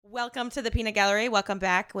Welcome to the Peanut Gallery. Welcome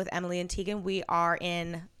back with Emily and Tegan. We are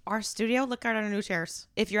in our studio. Look at our new chairs.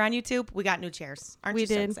 If you're on YouTube, we got new chairs. Aren't you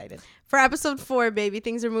so excited? For episode 4, baby.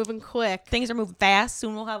 Things are moving quick. Things are moving fast.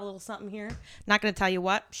 Soon we'll have a little something here. Not going to tell you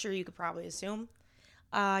what. Sure, you could probably assume.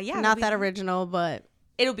 Not that original, but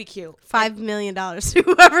it'll be cute. $5 million to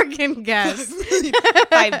whoever can guess.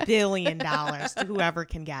 $5 billion to whoever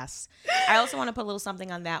can guess. I also want to put a little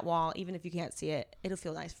something on that wall. Even if you can't see it, it'll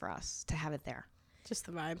feel nice for us to have it there. Just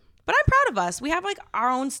the vibe. But I'm proud of us. We have like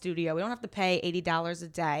our own studio. We don't have to pay $80 a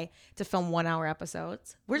day to film 1 hour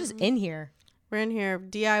episodes. We're just in here. We're in here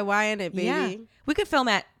DIYing it, baby. Yeah. We could film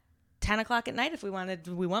at 10 o'clock at night if we wanted.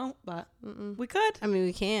 We won't, but we could. I mean,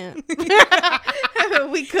 we can't.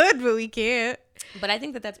 We could, but we can't. But I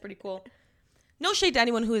think that that's pretty cool. No shade to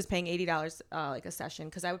anyone who is paying $80 like a session,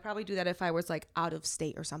 because I would probably do that if I was like out of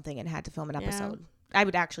state or something and had to film an episode. Yeah. I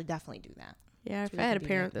would actually definitely do that. Yeah, if I had a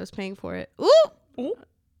parent that was paying for it. Ooh! Ooh.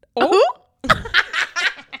 Oh.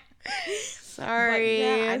 Sorry.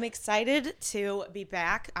 Yeah, I'm excited to be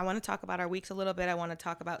back. I want to talk about our weeks a little bit. I want to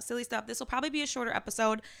talk about silly stuff. This will probably be a shorter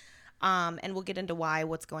episode, and we'll get into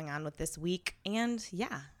what's going on with this week. And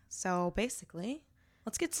yeah, so basically,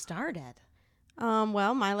 let's get started.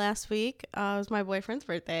 Well, my last week was my boyfriend's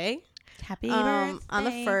birthday. Happy birthday. On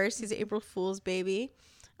the 1st. He's an April Fool's baby.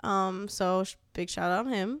 So big shout out to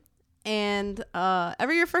him. And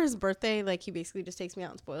every year for his birthday, like, he basically just takes me out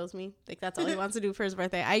and spoils me. Like, that's all he wants to do for his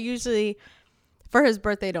birthday. I usually, for his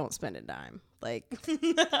birthday, don't spend a dime, like,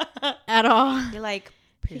 at all. You're like,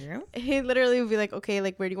 he literally would be like, okay,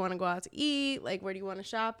 like, where do you want to go out to eat? Like, where do you want to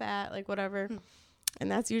shop at? Like, whatever.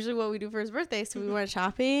 And that's usually what we do for his birthday. So we went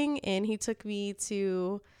shopping, and he took me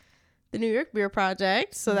to the New York Beer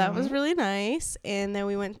Project. So that was really nice. And then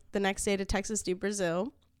we went the next day to Texas do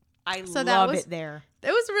Brazil. I love it there.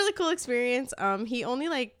 It was a really cool experience. He only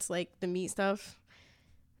liked like the meat stuff.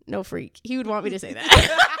 No freak. He would want me to say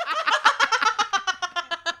that.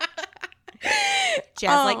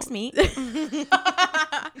 Jazz likes meat.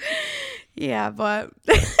 Yeah, but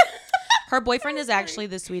her boyfriend is actually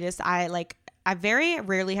the sweetest. I very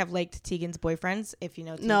rarely have liked Tegan's boyfriends, if you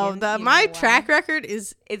know Tegan. No, my track record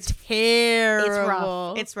is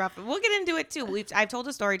terrible. It's rough. We'll get into it too. I've told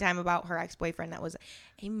a story time about her ex-boyfriend that was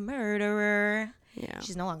a murderer. Yeah.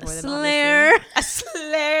 She's no longer with him. Slayer. A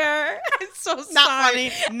slayer. It's so not sorry.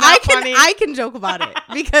 funny. Not funny. I can joke about it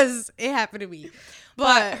because it happened to me.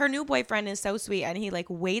 But her new boyfriend is so sweet, and he like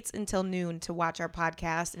waits until noon to watch our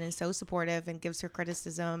podcast and is so supportive and gives her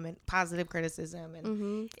criticism and positive criticism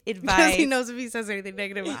and advice. Because he knows if he says anything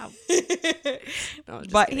negative, no,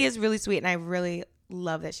 but kidding. He is really sweet, and I really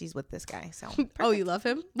love that she's with this guy. So oh, you love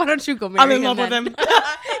him? Why don't you go marry him? I'm in love with him.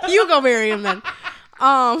 You go marry him then.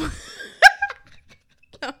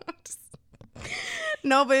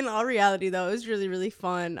 No, but in all reality, though, it was really, really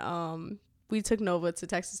fun. We took Nova to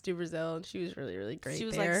Texas to Brazil, and she was really, really great. She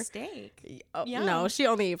was there. like steak. Oh, no, she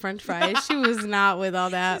only ate French fries. She was not with all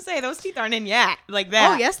that. I was gonna say those teeth aren't in yet, like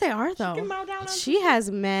that. Oh yes, they are though. She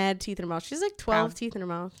has mad teeth in her mouth. She's like 12 teeth in her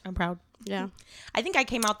mouth. I'm proud. Yeah, I think I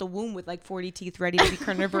came out the womb with like 40 teeth, ready to be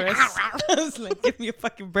carnivorous. I was like, give me a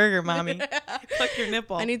fucking burger, mommy. Pluck your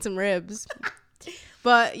nipple. I need some ribs.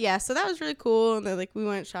 But yeah, so that was really cool. And then like we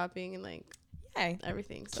went shopping and like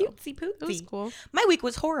everything. So cutesy poopsy. It was cool. My week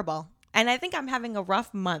was horrible. And I think I'm having a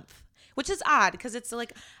rough month, which is odd because it's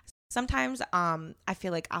like sometimes I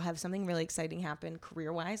feel like I'll have something really exciting happen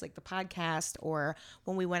career-wise, like the podcast or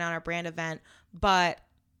when we went on our brand event. But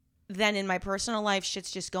then in my personal life,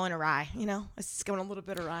 shit's just going awry. You know, it's just going a little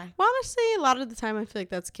bit awry. Well, honestly, a lot of the time I feel like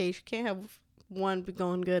that's the case. You can't have one be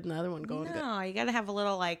going good and the other one going good. No, you got to have a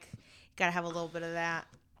little bit of that.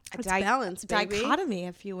 It's balance, baby. Dichotomy,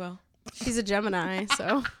 if you will. She's a Gemini,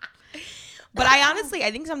 so... But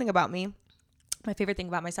I think something about me, my favorite thing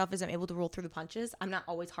about myself is I'm able to roll through the punches. I'm not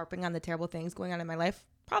always harping on the terrible things going on in my life.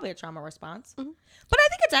 Probably a trauma response. Mm-hmm. But I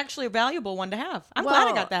think it's actually a valuable one to have. I'm glad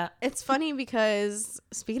I got that. It's funny because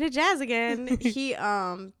speaking of Jazz again, he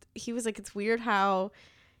was like, it's weird how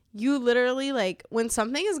you literally like when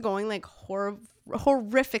something is going like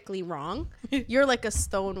horrifically wrong, you're like a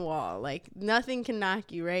stone wall. Like nothing can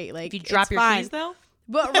knock you, right? Like if you drop your keys though.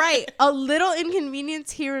 But right, a little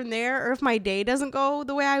inconvenience here and there, or if my day doesn't go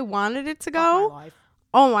the way I wanted it to go,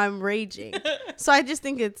 I'm raging. So I just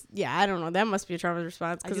think I don't know. That must be a trauma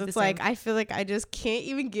response because it's like I feel like I just can't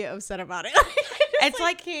even get upset about it. It's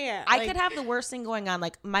like can't. I could have the worst thing going on.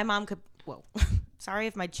 Like my mom could. Whoa, sorry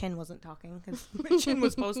if my chin wasn't talking because my chin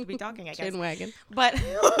was supposed to be talking. I guess chin wagon. But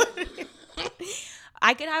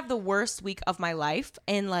I could have the worst week of my life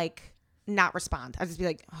and like not respond. I'd just be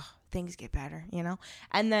like, oh, things get better, you know?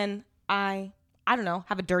 And then I don't know,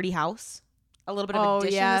 have a dirty house a little bit of a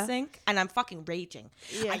dish in yeah. the sink, and I'm fucking raging.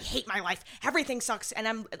 Yeah. I hate my life. Everything sucks, and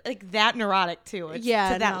I'm like that neurotic too. It's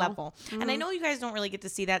Yeah, to that no. level. And I know you guys don't really get to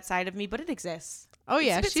see that side of me, but it exists. Oh It's a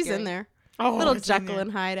yeah, bit she's scary. in there. Oh, Little it's in Jekyll there.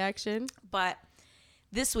 and Hyde action. But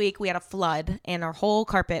this week we had a flood, and our whole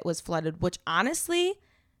carpet was flooded, which honestly,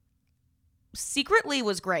 secretly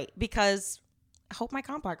was great because I hope my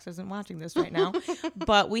complex isn't watching this right now.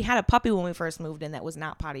 But we had a puppy when we first moved in that was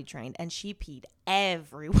not potty trained, and she peed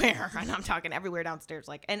everywhere. And I'm talking everywhere downstairs.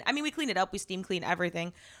 And I mean, we cleaned it up, we steam cleaned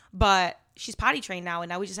everything, but she's potty trained now, and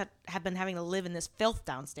now we just have been having to live in this filth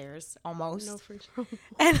downstairs almost. No free throw.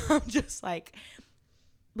 And I'm just like,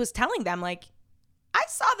 was telling them like, I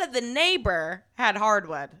saw that the neighbor had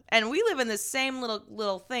hardwood, and we live in this same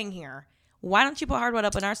little thing here. Why don't you put hardwood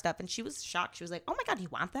up in our stuff? And she was shocked. She was like, "Oh my God, you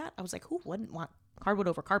want that?" I was like, "Who wouldn't want hardwood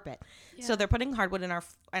over carpet?" Yeah. So they're putting hardwood in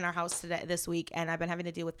our house this week, and I've been having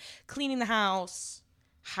to deal with cleaning the house,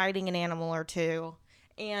 hiding an animal or two,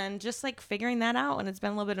 and just like figuring that out. And it's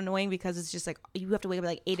been a little bit annoying because it's just like you have to wake up at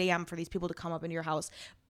like 8 a.m. for these people to come up into your house,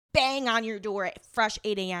 bang on your door at fresh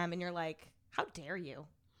 8 a.m. and you're like, "How dare you?"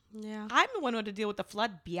 Yeah. I'm the one who had to deal with the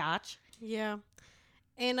flood, biatch. Yeah.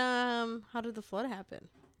 And how did the flood happen?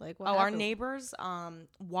 Like what Our happened? neighbor's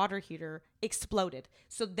water heater exploded.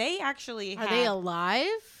 So they actually Are they alive?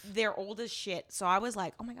 They're old as shit. So I was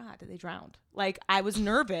like, oh my God, did they drown? Like, I was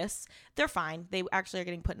nervous. They're fine. They actually are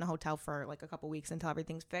getting put in a hotel for like a couple weeks until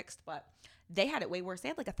everything's fixed. But they had it way worse. They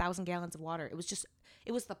had like 1,000 gallons of water. It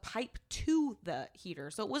was the pipe to the heater.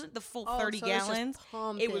 So it wasn't the full 30 gallons.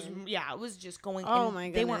 It was just going. Oh my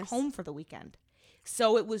goodness. They weren't home for the weekend.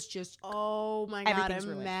 So it was just, oh my God,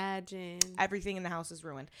 ruined. imagine. Everything in the house is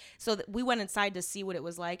ruined. So we went inside to see what it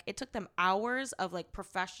was like. It took them hours of like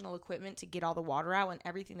professional equipment to get all the water out, and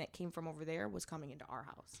everything that came from over there was coming into our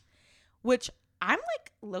house, which I'm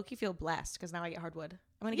like low-key feel blessed because now I get hardwood.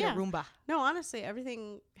 I'm going to get a Roomba. No, honestly,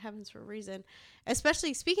 everything happens for a reason.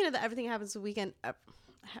 Especially speaking of the everything happens the weekend.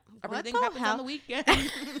 Everything happens on the weekend.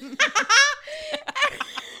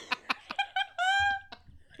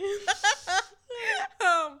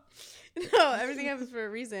 No, everything happens for a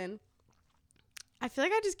reason. I feel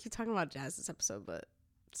like I just keep talking about Jazz this episode, but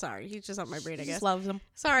sorry, he's just on my brain, I guess. Just loves him.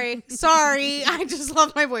 Sorry. I just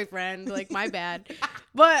love my boyfriend. Like, my bad.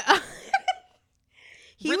 But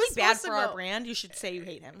he really was bad supposed for to our go. brand. You should say you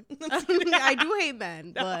hate him. I do hate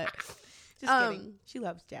men, but just kidding. She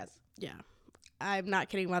loves Jazz. yeah. I'm not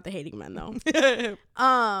kidding about the hating men though. What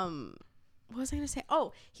was I gonna say?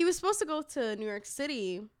 Oh, he was supposed to go to New York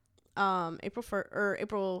City,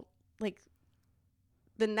 April, like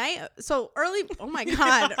the night. So early. Oh my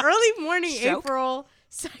God, early morning, Stroke? April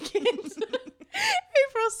 2nd.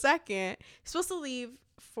 April 2nd. He's supposed to leave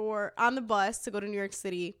on the bus to go to New York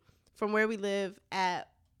City from where we live at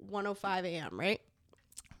 1:05 a.m. Right,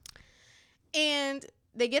 and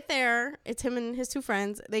they get there. It's him and his two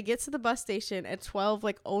friends. They get to the bus station at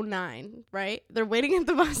 12:09, right? They're waiting at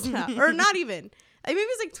the bus stop. Or not even. Maybe it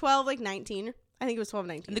was like 12:19. I think it was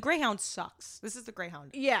 12:19. And the Greyhound sucks. This is the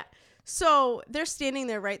Greyhound. Yeah. So they're standing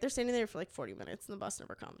there, right? They're standing there for like 40 minutes and the bus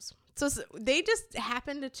never comes. So they just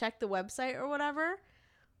happened to check the website or whatever.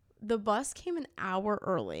 The bus came an hour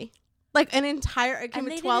early. Like an entire, it came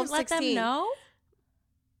And at they 12:16. didn't let them know?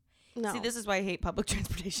 No. See, this is why I hate public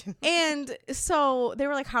transportation. And so they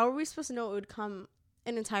were like, how are we supposed to know it would come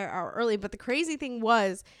an entire hour early? But the crazy thing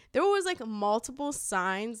was there was like multiple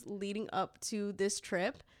signs leading up to this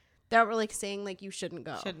trip that were like saying like you shouldn't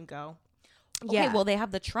go. Okay, Yeah. well, they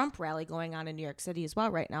have the Trump rally going on in New York City as well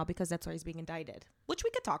right now because that's why he's being indicted, which we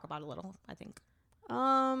could talk about a little, I think.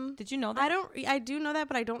 Did you know that? I do know that,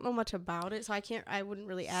 but I don't know much about it, so I wouldn't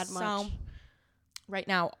really add much. Right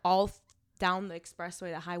now, all down the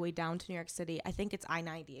expressway, the highway down to New York City, I think it's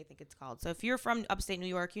I-90, I think it's called. So if you're from upstate New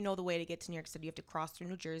York, you know the way to get to New York City. You have to cross through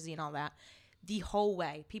New Jersey and all that. The whole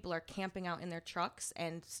way, people are camping out in their trucks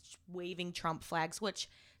and waving Trump flags, which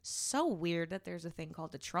so weird that there's a thing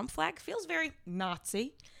called the Trump flag. Feels very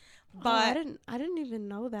Nazi. But I didn't even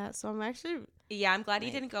know that, so I'm actually I'm glad he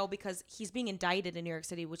didn't go because he's being indicted in New York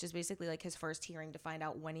City, which is basically like his first hearing to find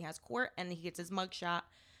out when he has court, and he gets his mugshot.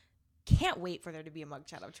 Can't wait for there to be a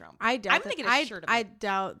mugshot of Trump. I doubt I'm gonna get a shirt of I it.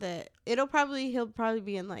 doubt that he'll probably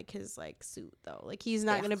be in like his like suit though. Like he's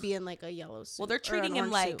not gonna be in like a yellow suit. Well, they're or treating an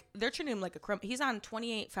him orange like a criminal. He's on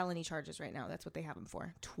 28 felony charges right now. That's what they have him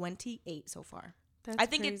for. 28 so far. That's I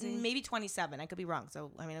think crazy. it's maybe 27. I could be wrong.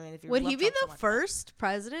 So I mean, if you Would he love be Trump so the much, first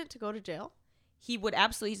president to go to jail? he would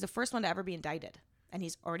absolutely. He's the first one to ever be indicted, and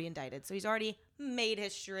he's already indicted. So he's already made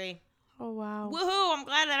history. Oh wow! Woohoo! I'm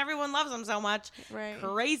glad that everyone loves him so much. Right?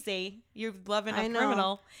 Crazy. You're loving I a know.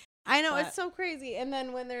 criminal. I know But- it's so crazy. And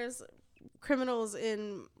then when there's criminals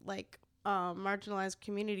in like marginalized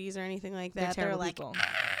communities or anything like that. They're like, people.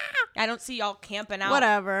 I don't see y'all camping out.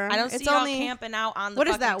 Whatever. I don't see y'all camping out on the what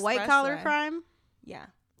is fucking that, white collar crime? Yeah.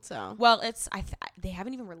 So well, it's they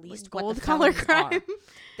haven't even released like what the collar crime crime.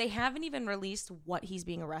 They haven't even released what he's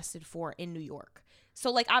being arrested for in New York. So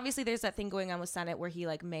like obviously there's that thing going on with Senate where he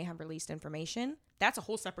like may have released information. That's a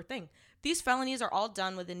whole separate thing. These felonies are all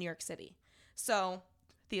done within New York City. So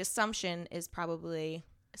the assumption is probably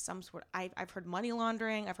some sort. I've heard money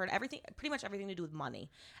laundering. I've heard everything, pretty much everything to do with money.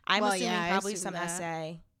 I'm assuming probably some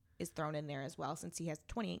SA is thrown in there as well, since he has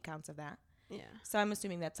 28 counts of that. Yeah. So I'm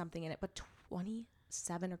assuming that's something in it. But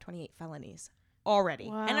 27 or 28 felonies already.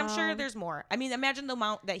 Wow. And I'm sure there's more. I mean, imagine the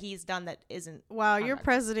amount that he's done that isn't. Wow, your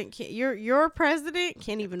president can't, your president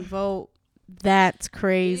can't even vote. That's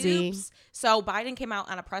crazy. Oops. So Biden came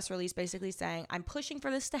out on a press release basically saying, I'm pushing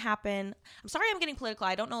for this to happen. I'm sorry I'm getting political.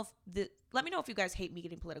 I don't know if let me know if you guys hate me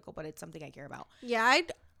getting political, but it's something I care about. Yeah,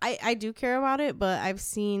 I do care about it, but I've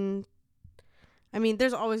seen, I mean,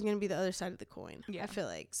 there's always going to be the other side of the coin. Yeah. I feel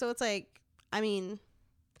like. So it's like, I mean,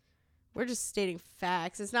 we're just stating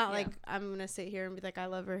facts. It's not like I'm going to sit here and be like, I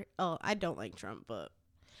love her. Oh, I don't like Trump, but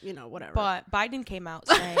you know, whatever. But Biden came out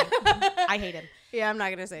saying, I hate him. Yeah, I'm not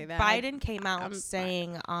going to say that. Biden came out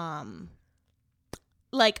saying,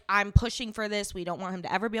 like, I'm pushing for this. We don't want him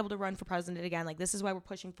to ever be able to run for president again. Like, this is why we're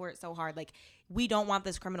pushing for it so hard. Like, we don't want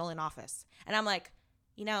this criminal in office. And I'm like,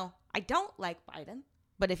 you know, I don't like Biden.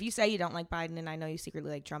 But if you say you don't like Biden and I know you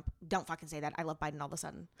secretly like Trump, don't fucking say that. I love Biden all of a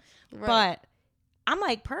sudden. Right. But I'm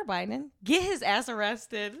like, per Biden, get his ass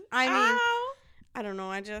arrested. I mean, I don't know.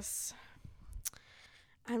 I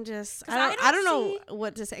don't know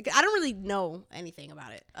what to say. I don't really know anything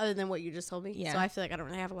about it other than what you just told me. Yeah. So I feel like I don't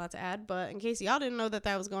really have a lot to add. But in case y'all didn't know that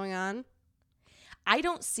was going on. I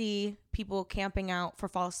don't see people camping out for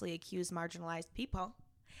falsely accused marginalized people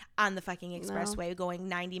on the fucking expressway going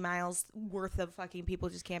 90 miles worth of fucking people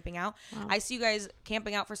just camping out. Wow. I see you guys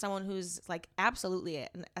camping out for someone who's like absolutely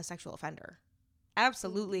a sexual offender.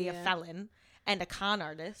 Absolutely a felon and a con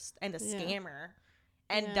artist and a scammer.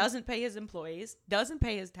 And doesn't pay his employees, doesn't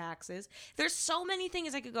pay his taxes. There's so many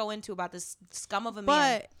things I could go into about this scum of a man.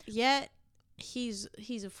 But yet, he's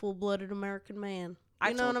a full-blooded American man.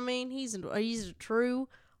 You know what I mean? He's a true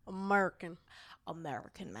American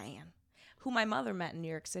man. Who my mother met in New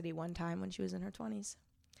York City one time when she was in her 20s.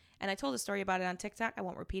 And I told a story about it on TikTok. I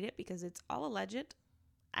won't repeat it because it's all alleged.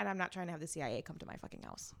 And I'm not trying to have the CIA come to my fucking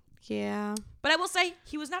house. Yeah. But I will say,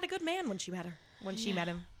 he was not a good man when she met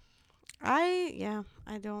him. I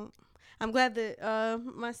don't. I'm glad that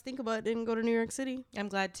my Stinkabutt didn't go to New York City. I'm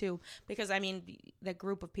glad too, because I mean, that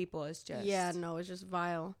group of people is just it's just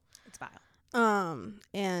vile. It's vile.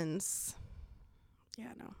 And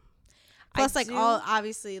no. Plus,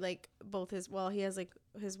 obviously, like both he has like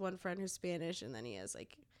his one friend who's Spanish, and then he has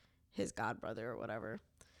like his godbrother or whatever.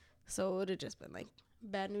 So it would have just been like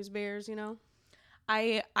bad news bears, you know.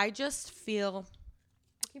 I just feel.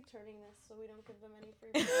 Keep turning this so we don't give them any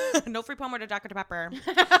free no free promo to Dr. Pepper.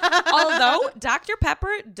 Although Dr.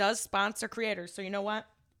 Pepper does sponsor creators, so you know what?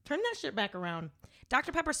 Turn that shit back around.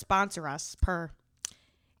 Dr. Pepper sponsor us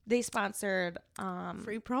they sponsored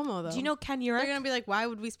free promo though. Do you know Ken Urich? They're gonna be like, why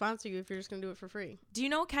would we sponsor you if you're just gonna do it for free? Do you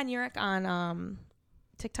know Ken Urich on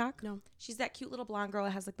TikTok? No. She's that cute little blonde girl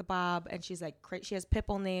that has like the bob, and she's like she has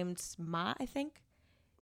Pitbull named Ma, I think.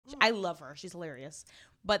 I love her. She's hilarious.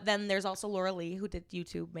 But then there's also Laura Lee, who did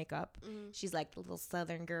YouTube makeup. Mm-hmm. She's like the little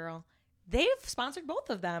Southern girl. They've sponsored both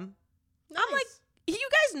of them. Nice. I'm like, you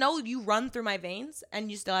guys know you run through my veins,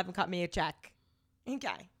 and you still haven't cut me a check.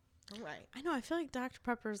 Okay. All right. I know. I feel like Dr.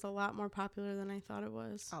 Pepper is a lot more popular than I thought it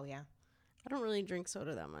was. Oh, yeah. I don't really drink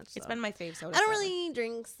soda that much. It's been my fave soda. I don't really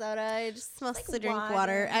drink soda. I just mostly drink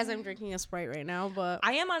water, as I'm drinking a Sprite right now. But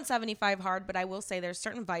I am on 75 hard, but I will say there's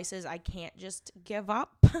certain vices I can't just give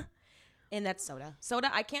up, and that's soda. Soda,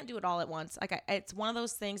 I can't do it all at once. Like it's one of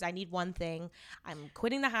those things. I need one thing. I'm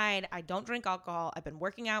quitting the hide. I don't drink alcohol. I've been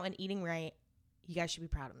working out and eating right. You guys should be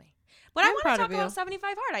proud of me. But I want to talk about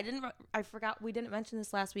 75 hard. I forgot we didn't mention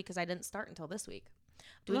this last week because I didn't start until this week.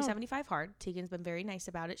 Doing 75 hard. Tegan's been very nice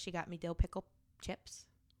about it. She got me dill pickle chips.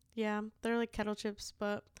 Yeah, they're like kettle chips,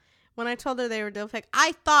 but when I told her they were dill pickle,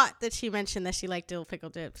 I thought that she mentioned that she liked dill pickle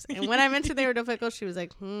chips. And when I mentioned they were dill pickle, she was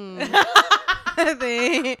like, thanks.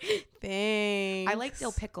 I like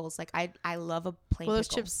dill pickles. Like I love a plain pickle. Those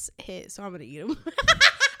chips hit, so I'm going to eat them.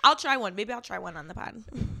 I'll try one. Maybe I'll try one on the pod.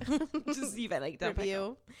 Just see if I like dill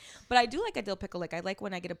pickle. But I do like a dill pickle. Like I like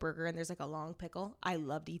when I get a burger and there's like a long pickle. I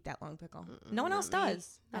love to eat that long pickle. No one else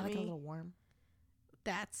does. I like it a little warm.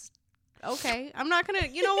 That's okay. I'm not gonna.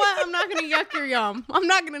 You know what? I'm not gonna yuck your yum. I'm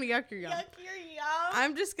not gonna yuck your yum. Yuck your yum.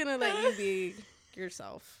 I'm just gonna let you be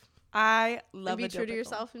yourself. I love and a be true to pickle.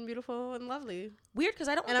 yourself and beautiful and lovely. Weird, because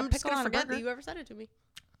I don't And like I'm a just pickle gonna on a forget burger. that you ever said it to me.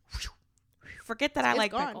 Forget that I It's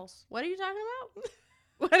like gone. pickles. What are you talking about?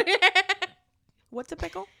 What? What's a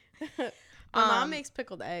pickle? My mom makes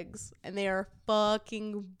pickled eggs, and they are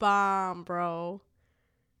fucking bomb, bro.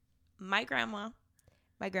 My grandma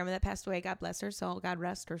that passed away, God bless her soul, God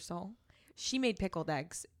rest her soul. She made pickled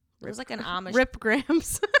eggs. It was like an Amish. Rip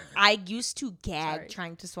Grams. I used to gag Sorry.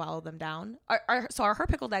 trying to swallow them down. So are her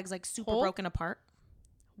pickled eggs like super Whole? broken apart?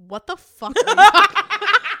 What the fuck are you talking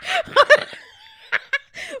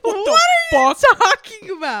What are you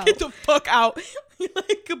talking about? Get the fuck out.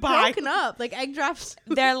 Like, goodbye. Broken up, like egg drops.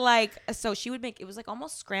 They're like, so she would make, it was like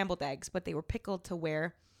almost scrambled eggs, but they were pickled to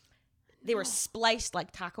where they were spliced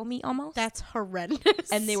like taco meat almost. That's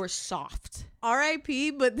horrendous. And they were soft.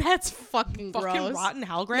 R.I.P., but that's fucking gross. Fucking rotten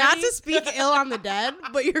hell, Granny. Not to speak ill on the dead,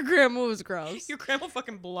 but your grandma was gross. Your grandma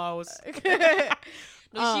fucking blows.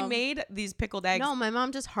 No, she made these pickled eggs. No, my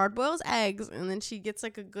mom just hard boils eggs, and then she gets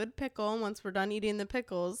like a good pickle. And once we're done eating the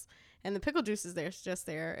pickles, and the pickle juice is there, it's just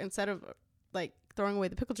there. Instead of like throwing away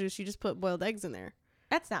the pickle juice, you just put boiled eggs in there.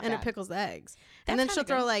 That's not and bad. it pickles the eggs. That's and then kinda she'll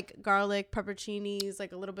throw good. like garlic, pepperoncinis,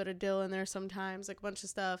 like a little bit of dill in there sometimes, like a bunch of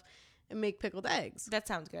stuff, and make pickled eggs. That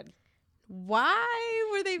sounds good. Why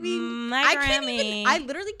were they being? My I can't Grammy. even. I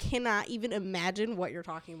literally cannot even imagine what you're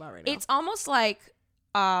talking about right now. It's almost like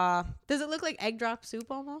Does it look like egg drop soup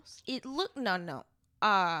almost? it looked no.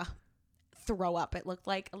 Throw up. It looked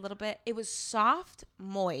like a little bit. It was soft,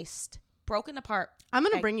 moist, broken apart. I'm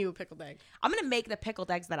gonna egg. bring you a pickled egg. I'm gonna make the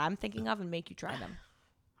pickled eggs that I'm thinking of and make you try them.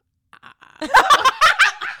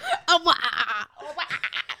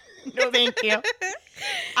 No, thank you.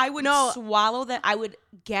 I would swallow that. I would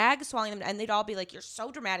gag swallowing them, and they'd all be like, "You're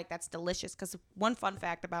so dramatic. That's delicious." Because one fun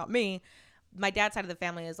fact about me, my dad's side of the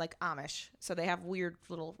family is like Amish, so they have weird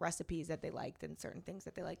little recipes that they liked and certain things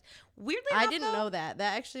that they liked. Weirdly, I enough, didn't though, know that.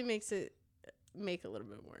 That actually makes it make a little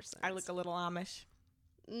bit more sense. I look a little Amish.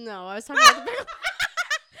 No, I was talking about the pickle.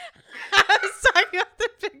 I was talking about the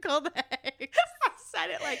pickled eggs. I said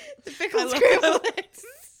it like The pickled I love scrambled it. eggs.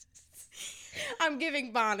 I'm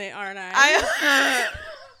giving bonnet, aren't I?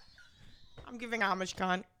 I'm giving Amish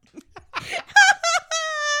con.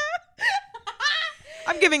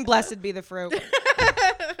 I'm giving blessed be the fruit. Wait,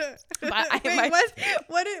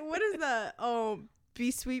 what is the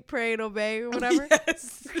be sweet, pray and obey or whatever?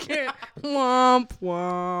 Yes. Womp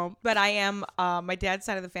womp. But I am my dad's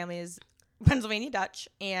side of the family is Pennsylvania Dutch,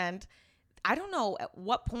 and I don't know at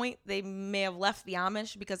what point they may have left the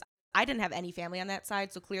Amish because I didn't have any family on that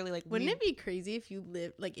side, so clearly like Wouldn't it be crazy if you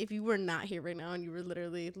lived like if you were not here right now and you were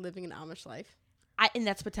literally living an Amish life? And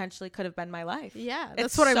that's potentially could have been my life. Yeah,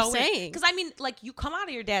 that's what I'm saying. Because I mean, like you come out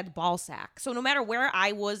of your dad's ball sack, so no matter where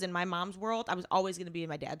I was in my mom's world, I was always going to be in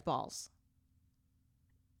my dad's balls.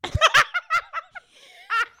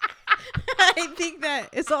 I think that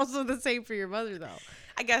it's also the same for your mother, though.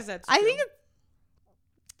 I guess that's I true. think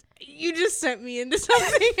you just sent me into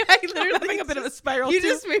something. I literally I'm having a bit of a spiral. You too.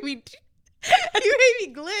 just made me. You made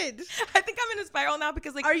me glitch. I think I'm in a spiral now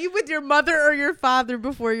because like. Are you with your mother or your father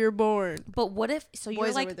before you're born? But what if Boys you're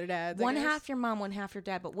are like with their dads, I one guess. half your mom, one half your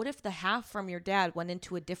dad? But what if the half from your dad went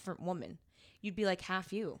into a different woman? You'd be like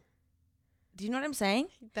half you. Do you know what I'm saying?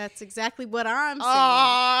 That's exactly what I'm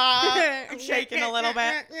saying. I'm shaking a little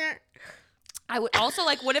bit. I would also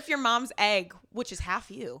like, what if your mom's egg, which is half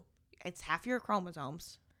you, it's half your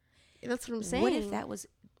chromosomes. That's what I'm saying. What if that was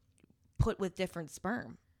put with different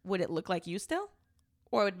sperm? Would it look like you still?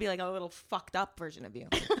 Or it would be like a little fucked up version of you?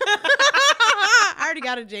 I already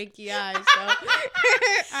got a janky eye, so.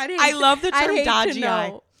 I love the term dodgy eye.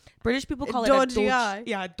 know. British people call it Dodgy a eye.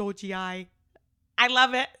 Yeah, dodgy eye. I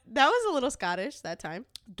love it. That was a little Scottish that time.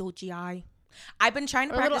 Dodgy eye. I've been trying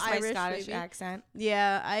to Or a little practice my Irish, Scottish maybe. accent.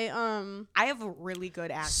 Yeah, I have a really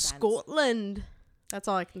good accent. Scotland. That's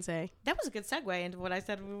all I can say. That was a good segue into what I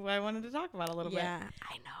said I wanted to talk about a little bit. Yeah,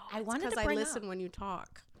 I know. I wanted to because I bring listen up. when you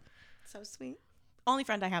talk. So sweet. Only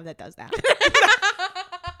friend I have that does that.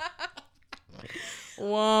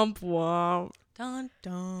 Womp womp. Dun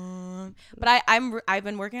dun. But I've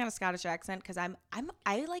been working on a Scottish accent because I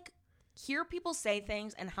like hear people say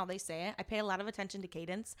things and how they say it. I pay a lot of attention to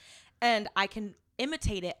cadence, and I can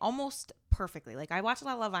imitate it almost perfectly. Like I watch a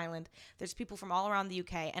lot of Love Island. There's people from all around the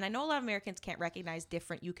UK, and I know a lot of Americans can't recognize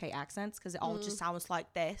different UK accents because it all just sounds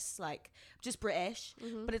like this, like just British.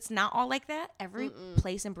 But it's not all like that. Every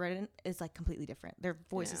place in Britain is like completely different. Their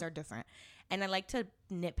voices are different, and I like to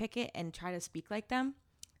nitpick it and try to speak like them.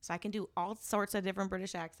 So I can do all sorts of different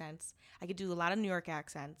British accents. I can do a lot of New York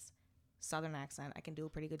accents, Southern accent. I can do a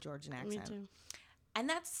pretty good Georgian accent. Me too. And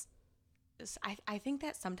that's I think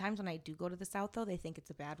that sometimes when I do go to the South, though, they think it's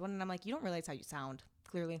a bad one. And I'm like, you don't realize how you sound,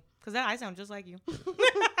 clearly. Because I sound just like you.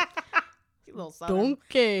 You little Southern.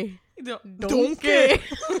 Donkey. Donkey.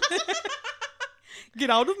 Get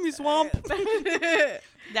out of me, swamp.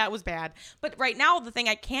 That was bad. But right now, the thing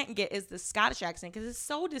I can't get is the Scottish accent because it's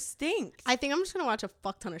so distinct. I think I'm just going to watch a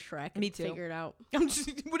fuck ton of Shrek and figure it out.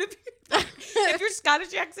 What if your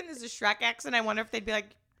Scottish accent is a Shrek accent? I wonder if they'd be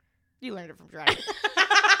like, you learned it from Shrek.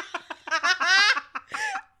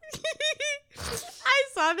 I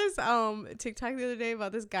saw this TikTok the other day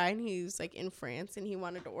about this guy, and he was like in France, and he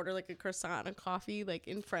wanted to order like a croissant and a coffee like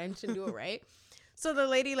in French and do it right. So the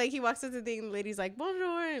lady, like, he walks into the thing, and the lady's like,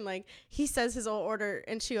 bonjour, and like he says his whole order,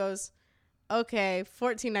 and she goes, okay,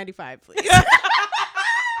 $14.95, please. I was like,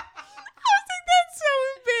 that's so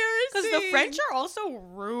embarrassing. Because the French are also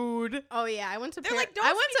rude. Oh yeah, I went to They're like, don't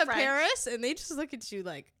speak French. Paris, and they just look at you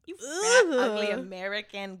like, you fat, ugly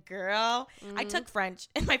American girl. Mm-hmm. I took French,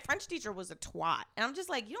 and my French teacher was a twat. And I'm just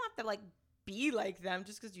like, you don't have to like be like them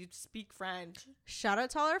just because you speak French. Shout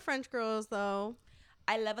out to all our French girls, though.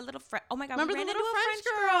 I love a little French. Oh my God, remember we ran the little into a French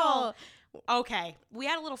girl. Okay, we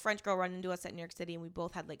had a little French girl run into us at New York City, and we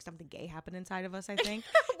both had like something gay happen inside of us. I think.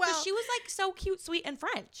 Well, she was like so cute, sweet, and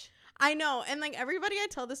French. I know, and like everybody I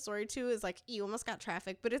tell this story to is like, you almost got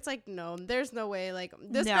trafficked, but it's like, no, there's no way. Like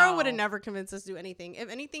this girl would have never convinced us to do anything. If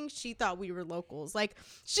anything, she thought we were locals. Like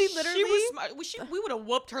she literally, she was smart. We would have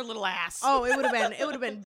whooped her little ass. Oh, it would have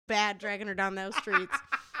been bad dragging her down those streets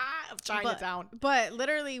of Chinatown. But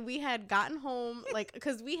literally, we had gotten home like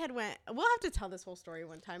because we had went. We'll have to tell this whole story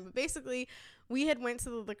one time, but basically, we had went to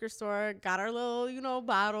the liquor store, got our little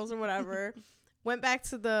bottles or whatever, went back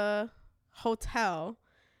to the hotel.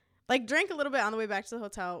 Like, drank a little bit on the way back to the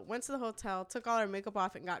hotel, went to the hotel, took all our makeup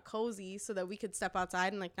off, and got cozy so that we could step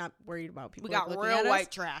outside and, like, not worried about people. We got real white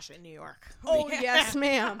trash in New York. Oh, yes,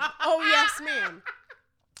 ma'am. Oh, yes, ma'am.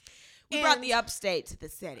 We brought the upstate to the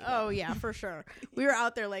city. Oh, yeah, for sure. We were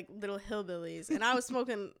out there like little hillbillies. And I was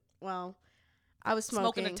smoking,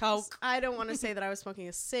 smoking a toke. I don't want to say that I was smoking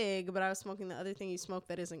a cig, but I was smoking the other thing you smoke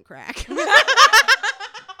that isn't crack. I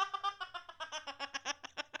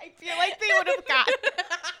feel like they would have got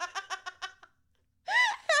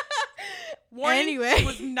Warning, anyway, she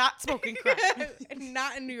was not smoking crack.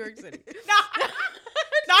 Not in New York City.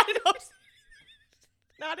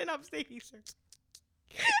 Not in upstate either.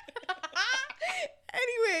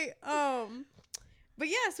 Anyway, but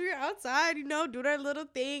yes, we were outside, doing our little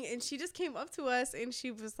thing, and she just came up to us and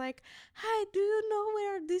she was like, "Hi, do you know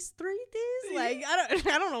where this street is?" Like,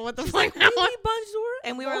 I don't know what the fuck. Bonjour.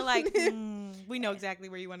 And we were like, we know exactly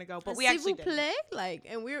where you want to go, but we actually did. Like,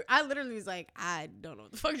 and I literally was like, I don't know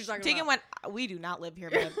what the fuck you're talking Tegan about. went, "We do not live here,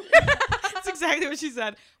 babe." That's exactly what she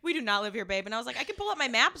said. "We do not live here, babe." And I was like, "I can pull up my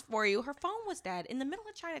maps for you." Her phone was dead in the middle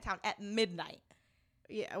of Chinatown at midnight.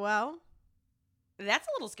 Yeah, well, that's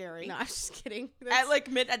a little scary. No, I'm just kidding. At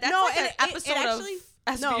like midnight. That's like an episode actually,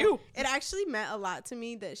 of SVU. No, it actually meant a lot to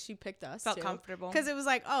me that she picked us. Felt comfortable. Because it was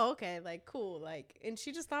like, oh, okay, like, cool. Like, and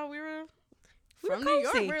she just thought we were from New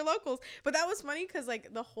York. We were locals. But that was funny because,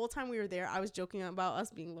 like, the whole time we were there, I was joking about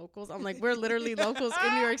us being locals. I'm like, we're literally locals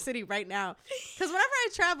in New York City right now. Because whenever I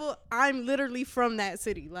travel, I'm literally from that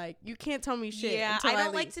city. Like, you can't tell me shit. Yeah, I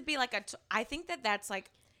don't like to be like I think that's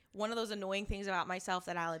like one of those annoying things about myself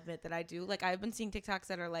that I'll admit that I do. Like, I've been seeing TikToks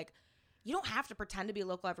that are like, you don't have to pretend to be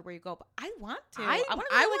local everywhere you go, but I want to. I want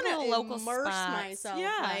to local immerse myself.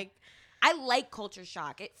 Yeah. Like, I like culture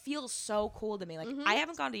shock. It feels so cool to me. Like, I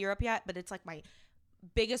haven't gone to Europe yet, but it's like my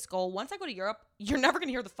biggest goal. Once I go to Europe, you're never going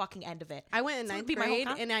to hear the fucking end of it. I went in 9th grade,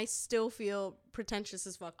 and I still feel pretentious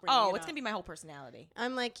as fuck. Oh, it's going to be my whole personality.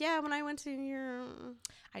 I'm like, yeah, when I went to Europe.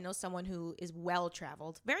 I know someone who is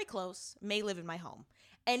well-traveled, very close, may live in my home.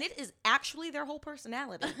 And it is actually their whole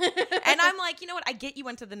personality. And I'm like, you know what? I get you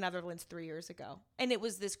went to the Netherlands 3 years ago. And it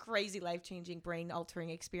was this crazy, life-changing,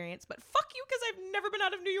 brain-altering experience. But fuck you, because I've never been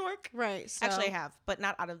out of New York. Right. So. Actually, I have, but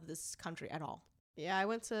not out of this country at all. Yeah, I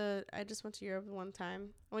just went to Europe one time.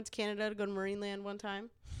 I went to Canada to go to Marineland one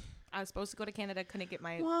time. I was supposed to go to Canada, couldn't get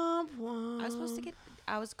my... Womp, womp.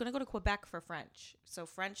 I was going to go to Quebec for French. So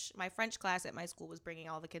my French class at my school was bringing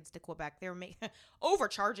all the kids to Quebec. They were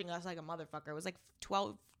overcharging us like a motherfucker. It was like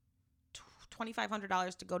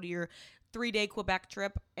 $2,500 to go to your 3-day Quebec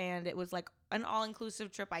trip. And it was like an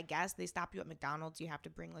all-inclusive trip, I guess. They stop you at McDonald's. You have to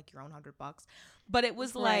bring like your own $100. But it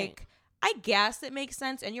was like, I guess it makes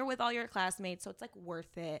sense. And you're with all your classmates, so it's like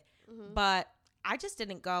worth it. Mm-hmm. But I just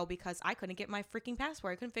didn't go because I couldn't get my freaking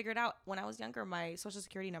passport. I couldn't figure it out. When I was younger, my social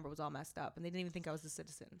security number was all messed up, and they didn't even think I was a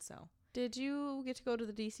citizen. So, did you get to go to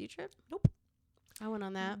the DC trip? Nope. I went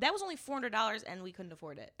on that. That was only $400 and we couldn't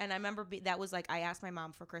afford it. And I remember that was like, I asked my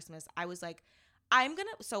mom for Christmas. I was like,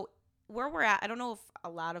 so where we're at, I don't know if a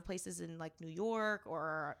lot of places in like New York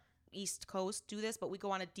or East Coast do this, but we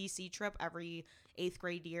go on a DC trip every 8th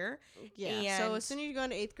grade year. Yeah. And so as soon as you go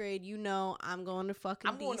into 8th grade, you know I'm going to fucking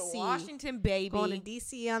DC. I'm going to Washington, baby. Going to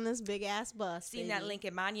DC on this big ass bus. Seeing that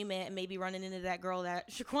Lincoln Monument and maybe running into that girl that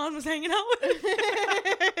Shaquan was hanging out with.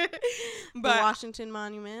 The Washington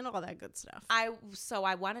Monument, all that good stuff. I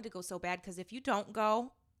wanted to go so bad because if you don't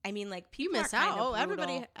go, I mean, like, people you miss are kind out. of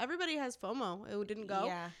Oh, everybody has FOMO. It didn't go.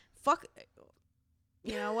 Yeah. Fuck.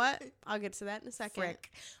 You know what? I'll get to that in a second.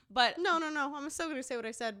 Frick. But no. I'm still gonna say what I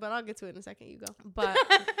said, but I'll get to it in a second. You go. But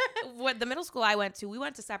what the middle school I went to, we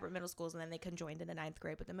went to separate middle schools, and then they conjoined in the 9th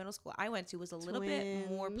grade. But the middle school I went to was a little bit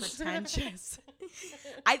more pretentious.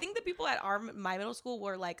 I think the people at my middle school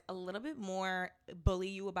were like a little bit more bully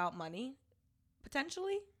you about money,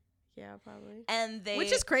 potentially. Yeah, probably. And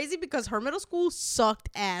which is crazy because her middle school sucked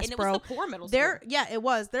ass, and it bro. was the poor middle school. Yeah, it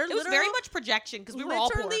was. It was very much projection because we were all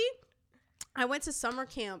poor. I went to summer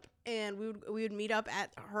camp and we would meet up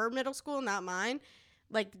at her middle school, not mine,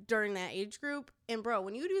 like during that age group. And bro,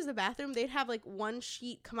 when you would use the bathroom, they'd have like one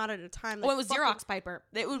sheet come out at a time. Like, it was Xerox paper.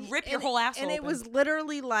 It would rip your whole ass open. And it was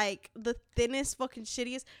literally like the thinnest, fucking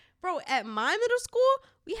shittiest. Bro, at my middle school,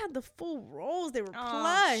 we had the full rolls. They were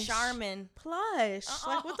plush. Charmin. Plush.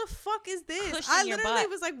 Like, what the fuck is this? Cushion I your literally butt.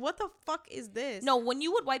 was like, what the fuck is this? No, when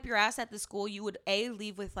you would wipe your ass at the school, you would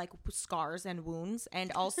leave with like scars and wounds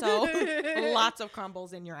and also lots of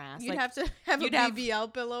crumbles in your ass. You'd like, have to have a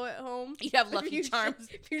BBL pillow at home. You'd have Lucky Charms.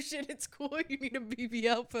 If you shit at school, you need a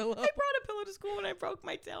BBL pillow. I brought a pillow to school when I broke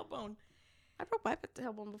my tailbone. I broke my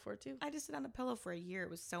tailbone before too. I just sit on a pillow for a year.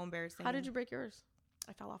 It was so embarrassing. How did you break yours?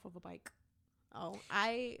 I fell off of a bike. Oh,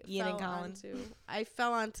 I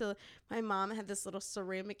fell onto my mom had this little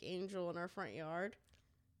ceramic angel in our front yard.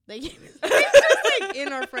 Like, just like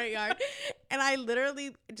in our front yard. And I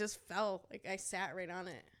literally just fell. Like, I sat right on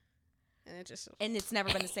it. And it's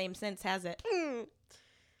never been the same since, has it? No,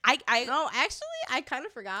 actually, I kind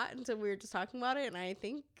of forgot until we were just talking about it. And I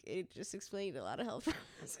think it just explained a lot of health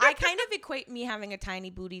problems. I kind of equate me having a tiny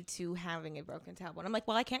booty to having a broken tailbone. I'm like,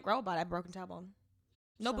 well, I can't grow, but I have a broken tailbone.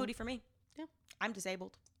 No booty for me. Yeah. I'm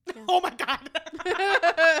disabled. Yeah. Oh my God.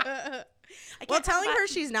 Well, telling her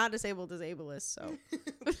she's not disabled is ableist, so.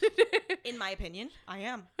 In my opinion, I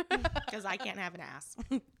am. Because I can't have an ass.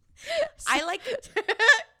 I like it.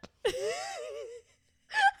 I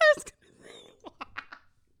was gonna say.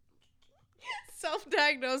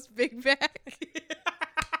 Self-diagnosed big back.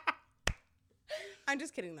 I'm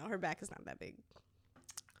just kidding, though. Her back is not that big.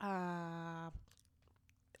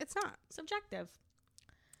 It's not. Subjective.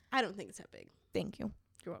 I don't think it's that big. Thank you.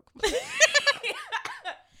 You're welcome.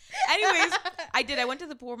 Anyways, I went to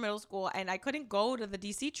the poor middle school and I couldn't go to the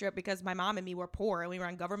DC trip because my mom and me were poor and we were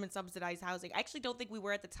on government subsidized housing. I actually don't think we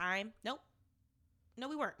were at the time. Nope. No,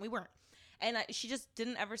 we weren't. And she just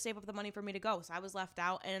didn't ever save up the money for me to go. So I was left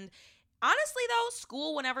out. And honestly, though,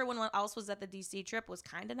 school, when everyone else was at the DC trip, was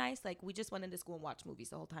kind of nice. Like, we just went into school and watched movies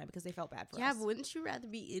the whole time because they felt bad for us. Yeah, but wouldn't you rather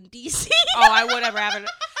be in DC? Oh, I would have rather.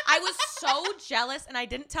 I was so jealous, and I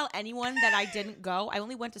didn't tell anyone that I didn't go. I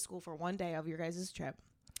only went to school for one day of your guys' trip.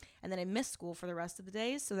 And then I missed school for the rest of the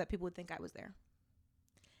days so that people would think I was there.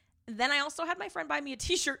 Then I also had my friend buy me a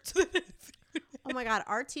T-shirt. Oh, my God.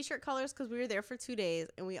 Our T-shirt colors, because we were there for 2 days,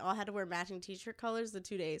 and we all had to wear matching T-shirt colors the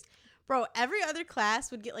 2 days. Bro, every other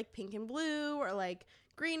class would get, like, pink and blue or, like,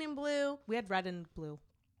 green and blue. We had red and blue.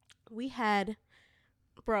 We had...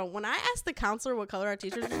 Bro, when I asked the counselor what color our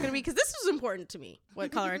teachers were going to be, because this was important to me,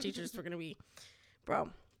 what color our teachers were going to be. Bro,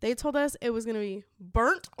 they told us it was going to be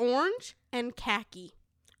burnt orange and khaki.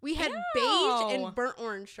 We had beige and burnt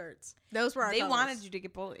orange shirts. Those were our colors. They wanted you to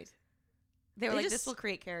get bullied. They were like, this will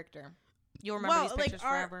create character. You'll remember these pictures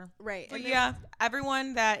forever. Right. But yeah,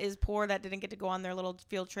 everyone that is poor that didn't get to go on their little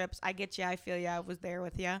field trips, I get you. I feel you. I was there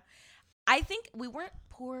with you. I think we weren't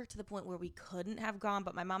poor to the point where we couldn't have gone,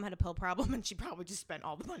 but my mom had a pill problem and she probably just spent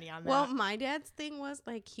all the money on that. Well, my dad's thing was,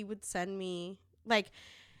 like, he would send me, like,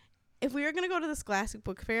 if we were going to go to the Scholastic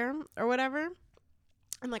Book Fair or whatever,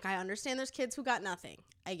 I'm like, I understand there's kids who got nothing.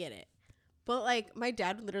 I get it. But, like, my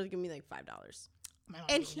dad would literally give me, like, $5. My mom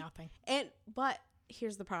gave me nothing. But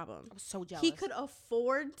here's the problem. I was so jealous. He could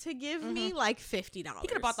afford to give me, like, $50. He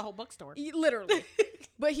could have bought the whole bookstore. Literally.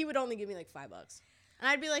 But he would only give me, like, $5. And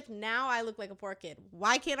I'd be like, now I look like a poor kid.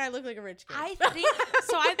 Why can't I look like a rich kid? I think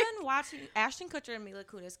so. I've been watching. Ashton Kutcher and Mila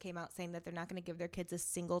Kunis came out saying that they're not going to give their kids a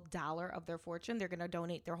single dollar of their fortune. They're going to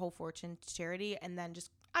donate their whole fortune to charity, and then just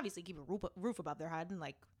obviously keep a roof above their head and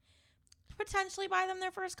like potentially buy them their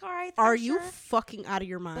first car. Are you fucking out of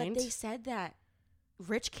your mind? But they said that.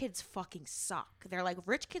 rich kids fucking suck. They're like,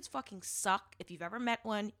 rich kids fucking suck. If you've ever met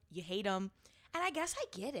one, you hate them. And I guess I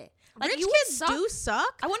get it. Like, rich you kids suck. do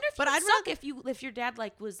suck. I wonder if but you I'd would suck if your dad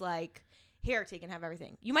like was like, here, Tegan, have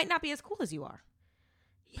everything. You might not be as cool as you are.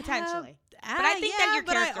 Potentially. But I think that your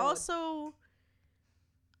character but I also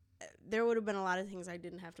there would have been a lot of things I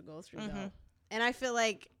didn't have to go through though. And I feel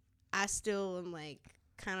like I still am like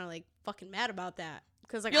kind of like fucking mad about that.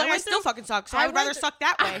 Because like, I still fucking suck, so I would rather suck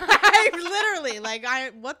that way. I literally like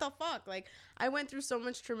what the fuck? Like I went through so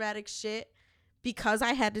much traumatic shit because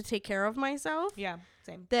I had to take care of myself. Yeah,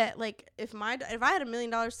 same. That like if I had $1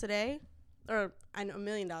 million today, or I know $1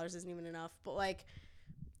 million isn't even enough, but like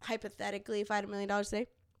hypothetically, if I had $1 million today,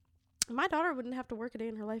 my daughter wouldn't have to work a day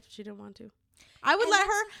in her life if she didn't want to. I would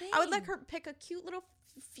let her pick a cute little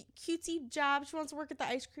cutesy job. She wants to work at the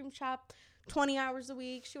ice cream shop 20 hours a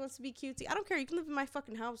week. She wants to be cutesy. I don't care. You can live in my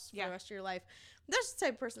fucking house for the rest of your life. That's the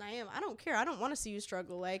type of person I am. I don't care. I don't want to see you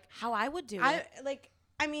struggle. Like how I would do it.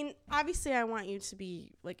 I mean, obviously I want you to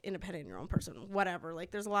be like independent, your own person, whatever.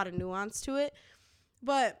 Like there's a lot of nuance to it.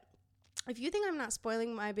 But if you think I'm not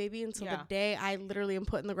spoiling my baby until the day I literally am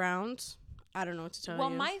put in the ground, I don't know what to tell you. Well,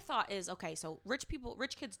 my thought is, okay, so rich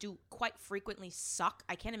kids do quite frequently suck.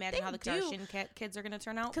 I can't imagine how the Kardashian kids are going to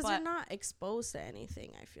turn out. Because they're not exposed to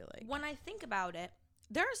anything, I feel like. When I think about it,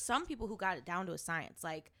 there are some people who got it down to a science,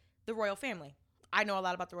 like the royal family. I know a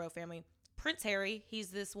lot about the royal family. Prince Harry,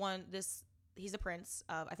 he's he's a prince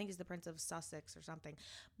of, I think he's the Prince of Sussex or something.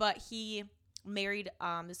 But he married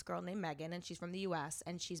this girl named Meghan, and she's from the U.S.,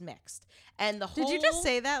 and she's mixed. And Did you just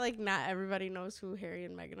say that? Like, not everybody knows who Harry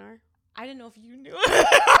and Meghan are? I didn't know if you knew.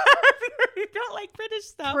 You don't like British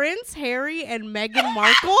stuff. Prince Harry and Meghan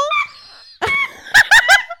Markle?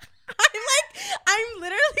 I'm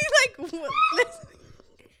literally like, what?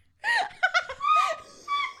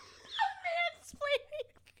 Mansplaining.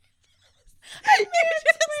 You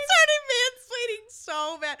just started mansplaining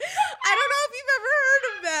so bad. I don't know if you've ever heard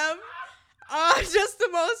of them. Just the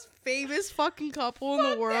most famous fucking couple in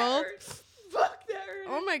the world. Fuck that.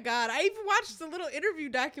 Oh my god, I even watched the little interview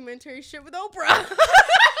documentary shit with Oprah. That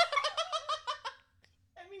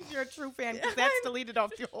means you're a true fan because that's deleted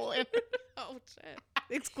off your whole interview. Oh shit.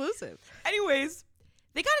 Exclusive. Anyways,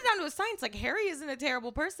 they got it down to a science. Like, Harry isn't a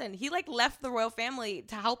terrible person. He like left the royal family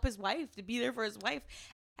to help his wife, to be there for his wife.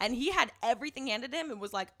 And he had everything handed him and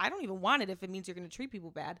was like, I don't even want it if it means you're going to treat people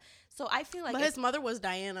bad. So I feel like... But his mother was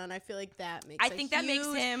Diana, and I feel like that makes that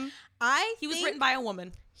makes him... He was written by a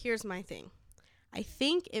woman. Here's my thing. I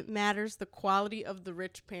think it matters the quality of the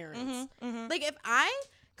rich parents. Like,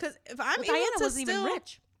 because if I'm able Diana to wasn't even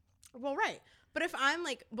rich. Well, right. But if I'm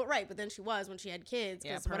like... But then she was when she had kids,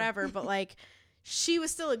 whatever. But like... She was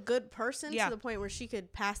still a good person to the point where she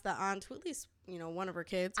could pass that on to at least, one of her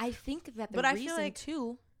kids. I think that the reason,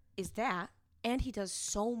 too, is that, and he does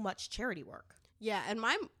so much charity work. Yeah, and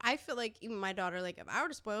I feel like even my daughter, like, if I were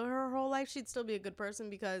to spoil her whole life, she'd still be a good person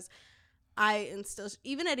because I instill,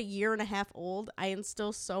 even at 1.5 years old, I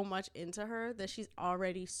instill so much into her that she's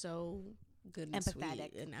already so good and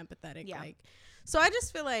empathetic. Sweet and empathetic. Yeah. Like, so I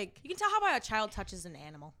just feel like... You can tell how a child touches an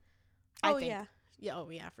animal. I think.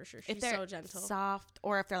 Yeah, for sure. She's so gentle. Soft,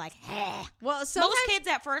 or if they're like, heh. Well, most kids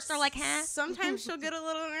at first are like, heh. Sometimes she'll get a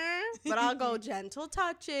little, but I'll go gentle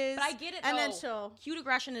touches. But I get it, and though. Then she'll... Cute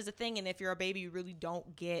aggression is a thing, and if you're a baby, you really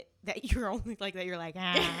don't get that you're only like that. You're like,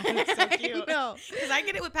 it's so cute. No. Because I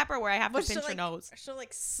get it with Pepper where I have to pinch her nose. She'll,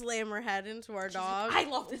 like, slam her head into our dog. Like, I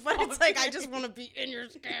love this But dog. it's like, I just want to be in your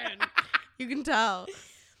skin. You can tell.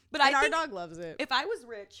 But our dog loves it. If I was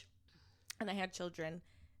rich and I had children...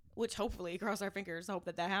 Which hopefully, cross our fingers, hope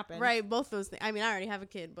that happens. Right, both those things. I mean, I already have a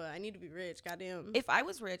kid, but I need to be rich. Goddamn. If I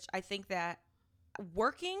was rich, I think that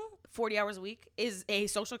working 40 hours a week is a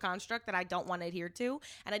social construct that I don't want to adhere to,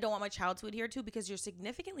 and I don't want my child to adhere to because you're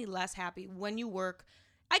significantly less happy when you work.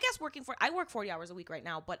 I guess I work 40 hours a week right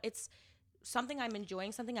now, but it's something I'm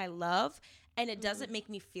enjoying, something I love, and it doesn't make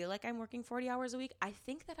me feel like I'm working 40 hours a week. I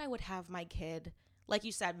think that I would have my kid, like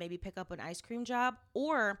you said, maybe pick up an ice cream job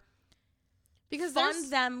or... Because fund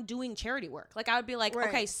them doing charity work. Like, I would be like,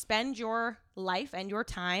 okay, spend your life and your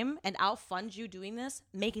time, and I'll fund you doing this,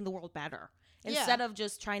 making the world better. Instead of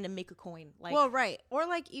just trying to make a coin. Like, well, right. Or,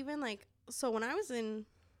 like, even, like, so when I was when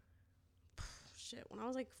I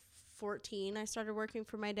was, like, 14, I started working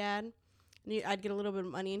for my dad. And I'd get a little bit of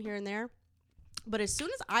money in here and there. But as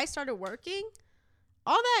soon as I started working,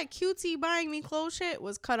 all that cutesy buying me clothes shit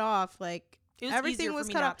was cut off, like... Everything was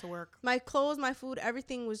cut off to work. My clothes, my food,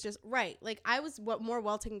 everything was just right. Like, I was more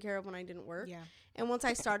well taken care of when I didn't work. Yeah. And once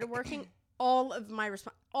I started working, all of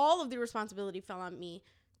the responsibility fell on me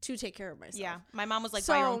to take care of myself. Yeah. My mom was like,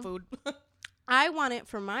 buy your own food. I want it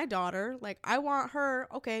for my daughter. Like, I want her,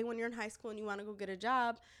 okay, when you're in high school and you want to go get a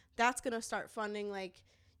job, that's going to start funding, like,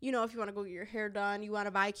 you know, if you want to go get your hair done, you want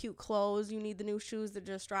to buy cute clothes, you need the new shoes that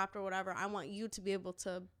just dropped or whatever. I want you to be able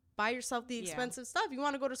to buy yourself the expensive stuff. You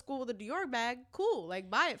want to go to school with a Dior bag? Cool.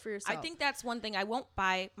 Like, buy it for yourself. I think that's one thing. I won't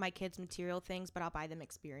buy my kids material things, but I'll buy them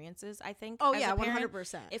experiences, I think. Oh, yeah,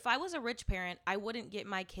 100%. If I was a rich parent, I wouldn't get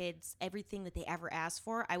my kids everything that they ever asked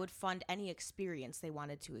for. I would fund any experience they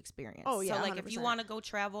wanted to experience. Oh, yeah, so, like, 100%. if you want to go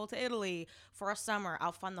travel to Italy for a summer,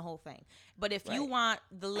 I'll fund the whole thing. But if you want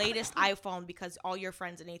the latest iPhone because all your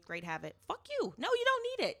friends in 8th grade have it, fuck you. No, you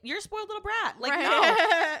don't need it. You're a spoiled little brat. Like, no.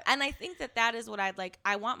 And I think that is what I'd like.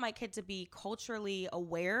 I want my kid to be culturally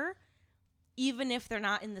aware, even if they're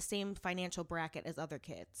not in the same financial bracket as other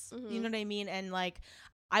kids. You know what I mean? And like,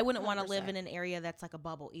 I wouldn't want to live in an area that's like a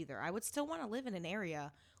bubble either. I would still want to live in an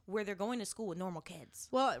area where they're going to school with normal kids.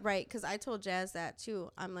 Well, right, because I told Jazz that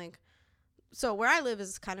too. I'm like, so where I live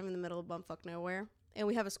is kind of in the middle of bumfuck nowhere, and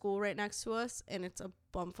we have a school right next to us, and it's a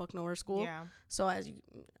bumfuck nowhere school. Yeah. So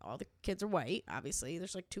all the kids are white, obviously.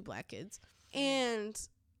 There's like 2 black kids, and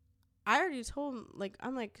I already told him, like,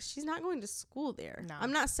 I'm like, she's not going to school there. No.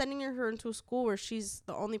 I'm not sending her into a school where she's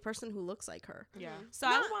the only person who looks like her. Yeah. So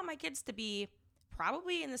I want my kids to be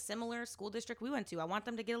probably in the similar school district we went to. I want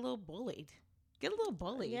them to get a little bullied.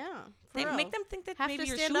 Yeah. They make them think that have maybe to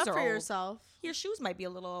your stand shoes up are for old. yourself. Your shoes might be a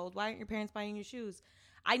little old. Why aren't your parents buying you shoes?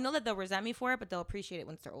 I know that they'll resent me for it, but they'll appreciate it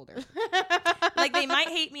once they're older. Like, they might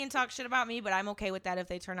hate me and talk shit about me, but I'm okay with that if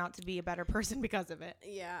they turn out to be a better person because of it.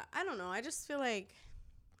 Yeah. I don't know. I just feel like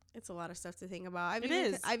it's a lot of stuff to think about.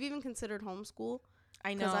 I've even considered homeschool.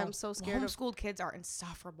 I know. Because I'm so scared. Homeschooled kids are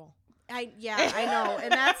insufferable. I know.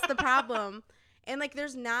 And that's the problem. And, like,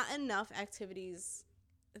 there's not enough activities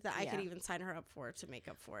that I could even sign her up for to make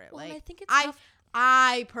up for it. Well, like, I think it's tough.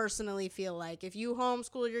 I personally feel like if you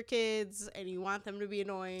homeschool your kids and you want them to be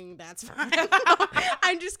annoying, that's fine.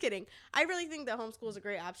 I'm just kidding. I really think that homeschool is a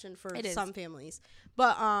great option for some families.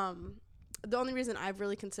 But the only reason I've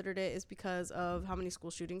really considered it is because of how many school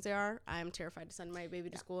shootings there are. I'm terrified to send my baby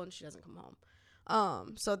to school and she doesn't come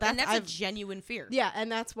home. So that's a genuine fear. Yeah,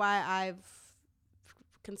 and that's why I've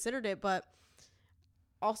considered it. But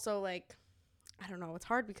also, like, I don't know. It's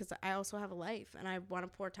hard because I also have a life and I want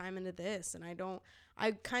to pour time into this. And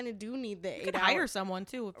I kind of do need the 8 hours. You can hire someone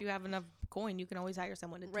too. If you have enough coin, you can always hire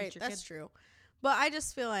someone to teach your kids. That's true. But I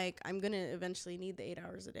just feel like I'm going to eventually need the 8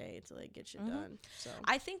 hours a day to, like, get shit done. So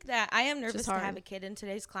I think that I am nervous to have a kid in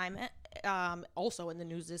today's climate. Also in the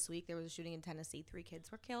news this week, there was a shooting in Tennessee. 3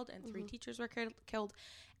 kids were killed and 3 teachers were killed.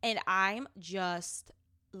 And I'm just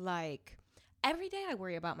like, every day I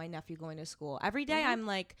worry about my nephew going to school. Every day I'm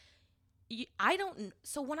like,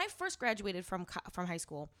 so when I first graduated from high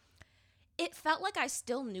school, it felt like I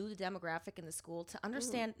still knew the demographic in the school to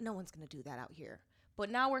understand no one's going to do that out here. But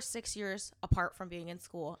now we're 6 years apart from being in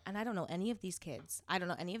school, and I don't know any of these kids. I don't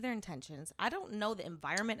know any of their intentions. I don't know the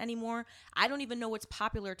environment anymore. I don't even know what's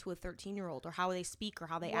popular to a 13-year-old or how they speak or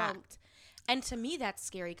how they act. And to me, that's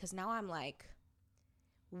scary because now I'm like,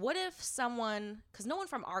 what if someone, because no one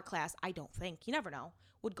from our class, I don't think, you never know,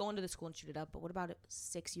 would go into the school and shoot it up. But what about it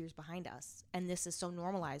 6 years behind us? And this is so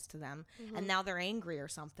normalized to them. And now they're angry or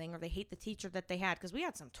something, or they hate the teacher that they had. Because we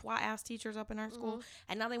had some twat-ass teachers up in our school.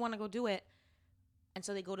 And now they want to go do it. And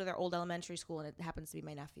so they go to their old elementary school, and it happens to be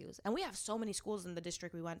my nephew's. And we have so many schools in the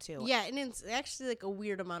district we went to. Yeah, and it's actually like a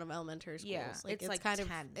weird amount of elementary schools. Yeah, it's like kind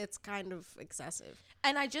 10. It's kind of excessive.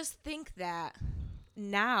 And I just think that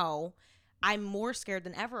now I'm more scared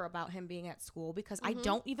than ever about him being at school because I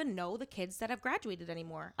don't even know the kids that have graduated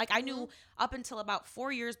anymore. Like, I knew up until about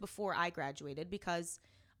 4 years before I graduated because,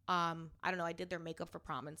 I don't know, I did their makeup for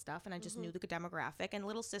prom and stuff, and I just knew the demographic and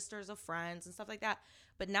little sisters of friends and stuff like that.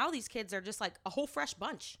 But now these kids are just like a whole fresh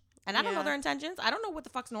bunch, and I don't know their intentions. I don't know what the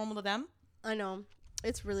fuck's normal to them. I know.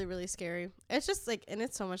 It's really, really scary. It's just like, and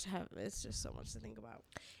it's so much to have. It's just so much to think about.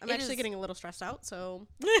 I'm actually getting a little stressed out. So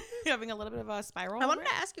having a little bit of a spiral. I wanted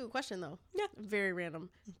to ask you a question though. Yeah, very random.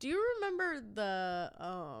 Do you remember the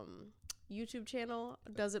YouTube channel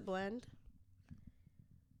Does It Blend?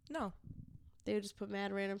 No. They would just put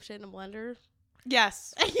mad random shit in a blender.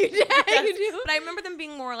 Yes. You did. Yes. You do. But I remember them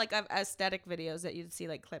being more like aesthetic videos that you'd see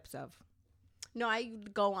like clips of. No, I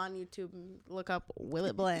go on YouTube and look up Will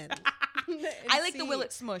It Blend. I like the Will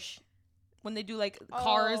It Smush. When they do like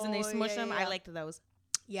cars and they smush them. I liked those.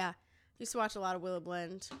 Yeah. Used to watch a lot of Will It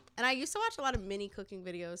Blend. And I used to watch a lot of mini cooking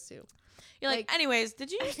videos too. You're like anyways,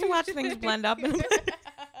 did you used to watch things blend up?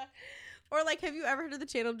 Or like, have you ever heard of the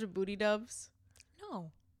channel Djibouti Dubs?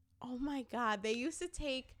 No. Oh my God. They used to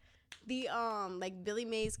take the like Billy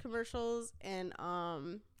Mays commercials and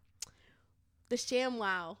the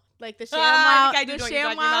ShamWow like the I think I do the know what you're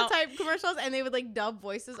talking ShamWow about. type commercials, and they would like dub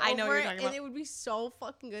voices I know over what you're it, talking and about. it would be so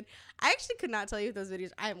fucking good. I actually could not tell you if those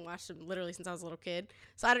videos. I haven't watched them literally since I was a little kid,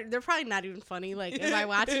 so they're probably not even funny. Like, if I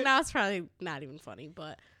watch it now, it's probably not even funny,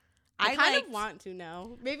 but I kind of want to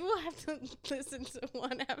know. Maybe we'll have to listen to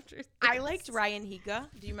one after this. I liked Ryan Higa.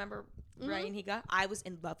 Do you remember Ryan Higa? I was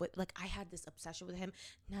in love with, like, I had this obsession with him.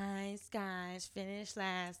 Nice guys, finish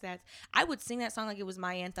last. I would sing that song like it was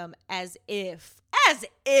my anthem, as if,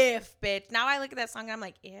 bitch. Now I look at that song and I'm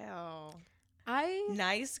like, ew.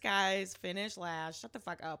 Nice guys, finish last. Shut the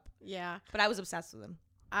fuck up. Yeah. But I was obsessed with him.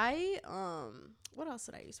 What else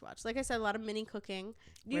did I used to watch? Like I said, a lot of mini cooking.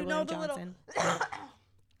 Do you Ray know William the Johnson. little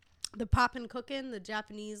the Poppin' Cookin', the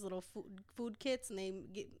Japanese little food kits, and they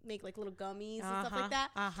make like little gummies and stuff like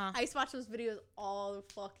that? I used to watch those videos all the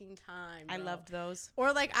fucking time, bro. I loved those.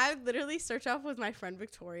 Or like I would literally search up with my friend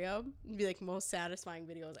Victoria and be like most satisfying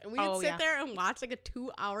videos, and we would sit there and watch like a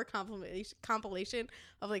 2-hour compilation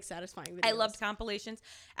of like satisfying videos. I loved compilations.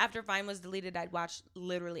 After Vine was deleted, I'd watch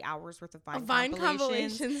literally hours worth of Vine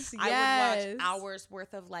compilations. Yes. I would watch hours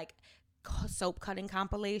worth of like soap cutting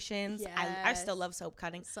compilations. Yes. I still love soap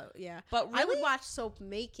cutting. So yeah, but really, I would watch soap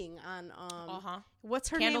making on what's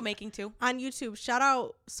her candle name? Making too on YouTube. Shout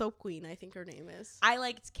out Soap Queen, I think her name is. I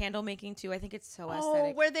liked candle making too. I think it's so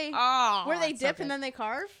aesthetic. Where they dip and then they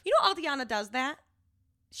carve. You know, Aldiana does that.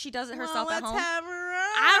 She does it herself at home. Let's have her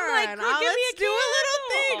on. I'm like, girl, give me a do a little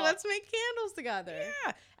candle. thing. Let's make candles together.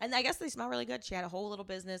 Yeah, and I guess they smell really good. She had a whole little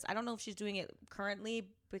business. I don't know if she's doing it currently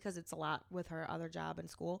because it's a lot with her other job and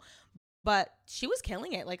school. But she was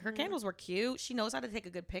killing it. Like, her candles were cute. She knows how to take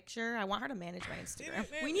a good picture. I want her to manage my Instagram.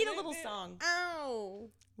 We need a little song. Ow.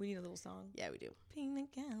 We need a little song. Yeah, we do.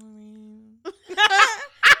 Peanut gallery.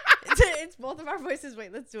 It's both of our voices.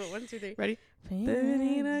 Wait, let's do it. 1, 2, 3. Ready?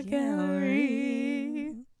 Peanut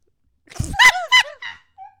gallery. That's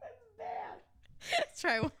bad. Let's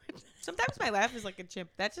try one. Sometimes my laugh is like a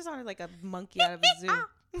chimp. That just sounded like a monkey out of a zoo.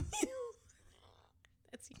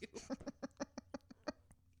 That's you.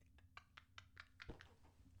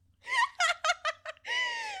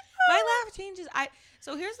 My laugh changes.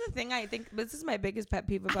 So here's the thing. I think this is my biggest pet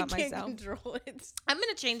peeve about I can't myself. Control it. I'm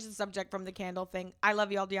gonna change the subject from the candle thing. I love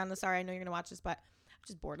you, Aldiana. Sorry, I know you're gonna watch this, but I'm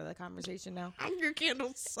just bored of the conversation now. Your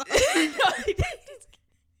candles suck.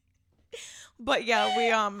 But yeah,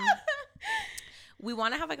 we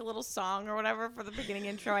want to have like a little song or whatever for the beginning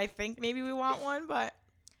intro. I think maybe we want one, but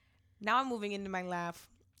now I'm moving into my laugh.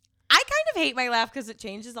 I kind of hate my laugh because it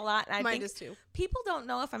changes a lot. And I think too. People don't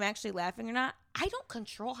know if I'm actually laughing or not. I don't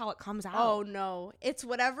control how it comes out. Oh, no. It's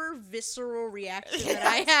whatever visceral reaction that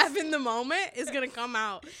I have in the moment is going to come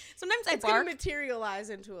out. Sometimes I bark. It's going to materialize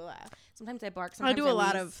into a laugh. Sometimes I bark. Sometimes I do a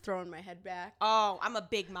lot of throwing my head back. Oh, I'm a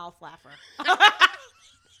big mouth laugher.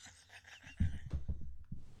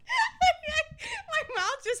 My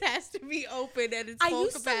mouth just has to be open at its full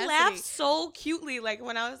capacity. I used to laugh so cutely, like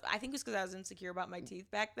when I think it was because I was insecure about my teeth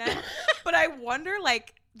back then. But I wonder,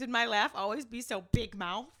 like, did my laugh always be so big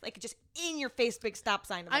mouth? Like, just in your face, big stop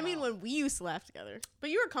sign. I mean, when we used to laugh together.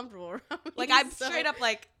 But you were comfortable around me. Like, I'm straight up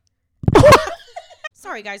like...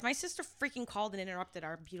 Sorry, guys. My sister freaking called and interrupted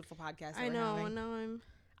our beautiful podcast. I know. Now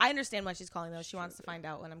I understand why she's calling, though. She wants to find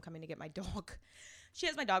out when I'm coming to get my dog. She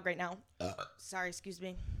has my dog right now. Sorry, excuse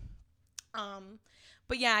me.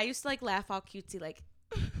 But yeah, I used to like laugh all cutesy, like,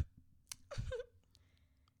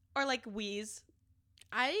 or like wheeze.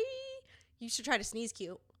 You should try to sneeze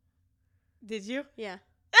cute. Did you? Yeah.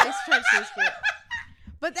 I used to try to sneeze cute.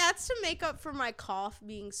 But that's to make up for my cough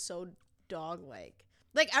being so dog-like.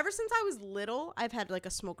 Like, ever since I was little, I've had like a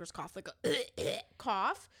smoker's cough, like a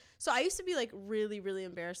cough. So I used to be like really, really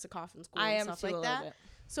embarrassed to cough in school and stuff like that.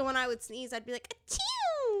 So when I would sneeze, I'd be like, achoo.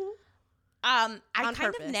 I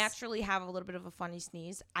kind of naturally have a little bit of a funny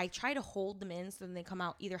sneeze. I try to hold them in so then they come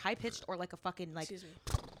out either high pitched or like a fucking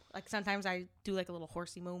like sometimes I do like a little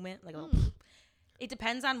horsey movement, like a little. It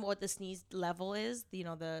depends on what the sneeze level is, you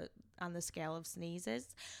know, on the scale of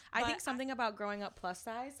sneezes. I think something about growing up plus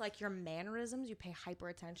size, like your mannerisms, you pay hyper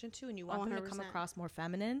attention to, and you want them to come across more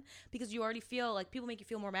feminine because you already feel like people make you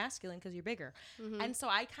feel more masculine because you're bigger. Mm-hmm. And so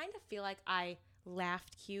I kind of feel like I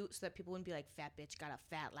laughed cute so that people wouldn't be like, fat bitch got a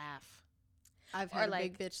fat laugh. I've had a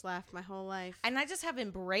big bitch laugh my whole life. And I just have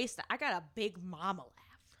embraced that. I got a big mama laugh.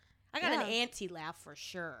 I got an auntie laugh for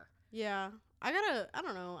sure. Yeah. I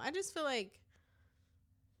don't know. I just feel like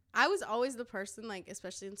I was always the person, like,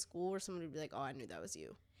 especially in school, where someone would be like, oh, I knew that was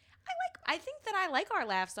you. I think that I like our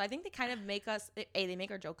laughs, so I think they kind of make us, they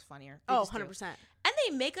make our jokes funnier. They 100%. And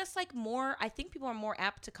they make us, like, more, I think people are more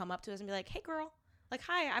apt to come up to us and be like, hey, girl, like,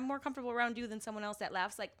 hi, I'm more comfortable around you than someone else that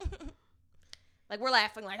laughs, like, like, we're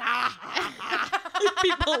laughing, like, ah.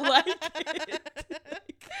 people like it.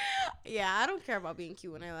 Yeah, I don't care about being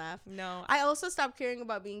cute when I laugh. No. I also stopped caring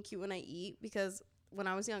about being cute when I eat because when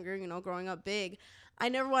I was younger, growing up big, I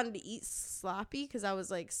never wanted to eat sloppy because I was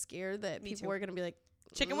like scared that people were gonna be like,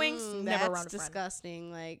 chicken wings, never that's around a friend.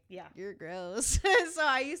 disgusting. Like, Yeah, you're gross. So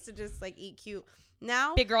I used to just like eat cute.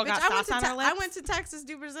 Now, big girl got sauce on her lips. I went to Texas,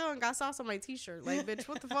 do Brazil, and got sauce on my t-shirt. Like, bitch,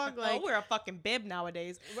 what the fuck? Like, we're a fucking bib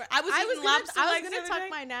nowadays. I was gonna tuck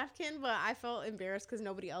my napkin, but I felt embarrassed because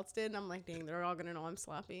nobody else did. And I'm like, dang, they're all gonna know I'm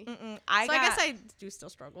sloppy. I guess I do still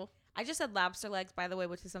struggle. I just said lobster legs, by the way,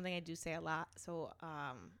 which is something I do say a lot. So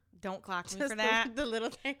don't clock me for that. The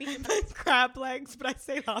little tiny crab legs, but I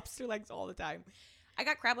say lobster legs all the time. I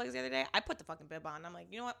got crab legs the other day. I put the fucking bib on. I'm like,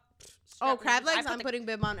 you know what? Oh, crab legs, I'm putting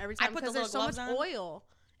bib on every time because there's so much oil.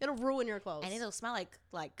 It'll ruin your clothes. And it'll smell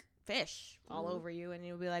like fish all over you. And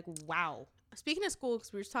you'll be like, wow. Speaking of school,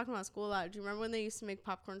 because we were just talking about school a lot, do you remember when they used to make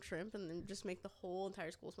popcorn shrimp and then just make the whole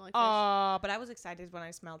entire school smell like fish? Oh, but I was excited when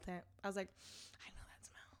I smelled it. I was like, I know that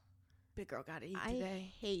smell. Big girl got to eat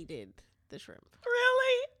today. I hated the shrimp.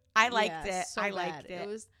 Really? I liked it. So I liked it. It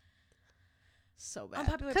was so bad.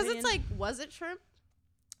 Because it's like, was it shrimp?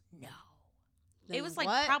 No. Then it was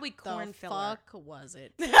like probably corn filler. Fuck was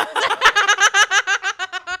it? Like,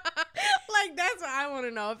 that's what I want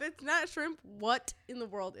to know. If it's not shrimp, what in the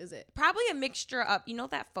world is it? Probably a mixture of,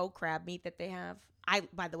 that faux crab meat that they have. I,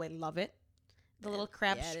 by the way, love it. The little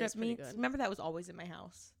crab strip meat. Remember, that was always in my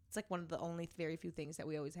house. It's like one of the only very few things that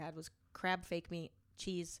we always had was crab fake meat,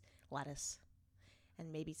 cheese, lettuce,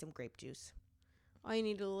 and maybe some grape juice. All you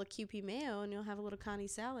need is a little QP mayo and you'll have a little Connie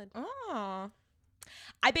salad. Oh.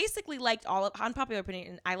 I basically liked unpopular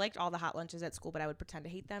opinion, I liked all the hot lunches at school, but I would pretend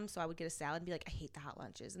to hate them. So I would get a salad and be like, I hate the hot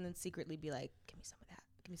lunches. And then secretly be like, give me some of that.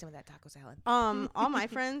 Give me some of that taco salad. All my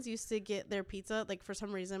friends used to get their pizza. Like, for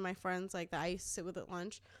some reason, my friends like that I used to sit with at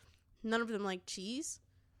lunch, none of them like cheese.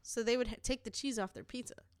 So they would take the cheese off their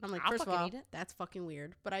pizza. And I'm like, first of all, that's fucking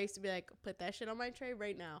weird. But I used to be like, put that shit on my tray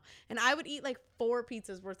right now. And I would eat like 4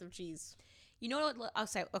 pizzas worth of cheese. You know what? I'll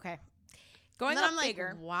say, okay. Growing up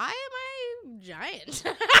bigger. Like, why am I giant?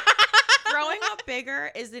 Growing up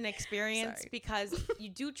bigger is an experience because you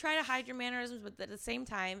do try to hide your mannerisms, but at the same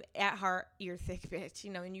time, at heart, you're a thick bitch,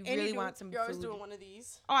 and you really want some food. You're always doing one of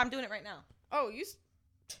these. Oh, I'm doing it right now. Oh,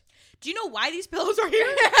 do you know why these pillows are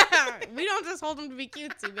here? We don't just hold them to be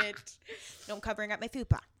cutesy, bitch. Don't covering up my food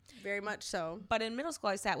pot. Very much so. But in middle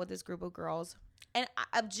school, I sat with this group of girls, and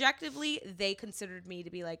objectively, they considered me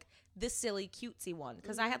to be like this silly, cutesy one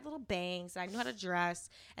because I had little bangs, and I knew how to dress,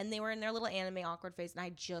 and they were in their little anime awkward phase, and I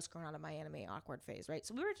had just grown out of my anime awkward phase, right?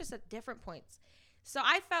 So we were just at different points. So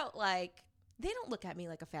I felt like they don't look at me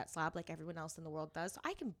like a fat slob like everyone else in the world does, so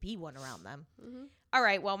I can be one around them. Mm-hmm. All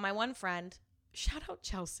right, well, my one friend, shout out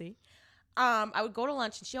Chelsea, I would go to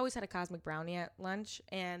lunch, and she always had a cosmic brownie at lunch,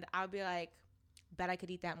 and I would be like, bet I could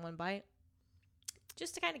eat that in one bite.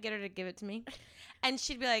 Just to kind of get her to give it to me. And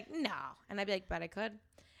she'd be like, no. And I'd be like, bet I could.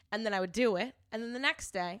 And then I would do it. And then the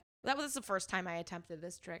next day, that was the first time I attempted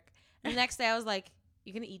this trick. And the next day I was like,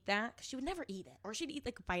 you going to eat that? Because she would never eat it. Or she'd eat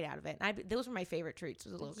like a bite out of it. And those were my favorite treats,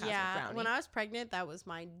 was a little cosmic brownie. When I was pregnant, that was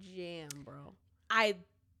my jam, bro. I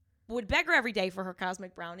would beg her every day for her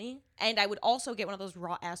cosmic brownie. And I would also get one of those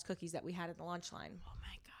raw ass cookies that we had in the lunch line. Oh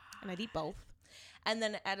my God. And I'd eat both. And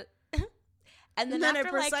then And then at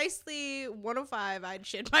precisely 105, I'd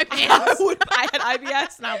shit my pants. I had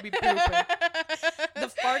IBS and I would be pooping. The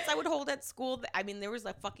farts I would hold at school, there was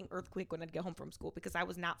a fucking earthquake when I'd get home from school because I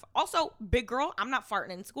was not. Also, big girl, I'm not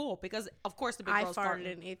farting in school because, of course, the big girl's farting.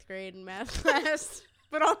 I farted in 8th grade in math class.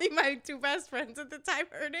 But only my 2 best friends at the time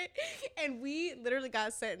heard it. And we literally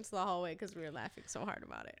got sent into the hallway because we were laughing so hard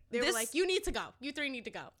about it. They were like, you need to go. You 3 need to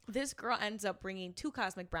go. This girl ends up bringing 2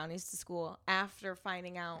 cosmic brownies to school after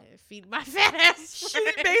finding out. Feed my fat ass. She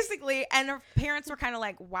basically, and her parents were kind of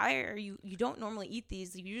like, why are you don't normally eat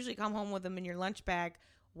these. You usually come home with them in your lunch bag.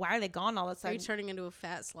 Why are they gone all of a sudden? Are you turning into a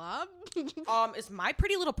fat slob? Is my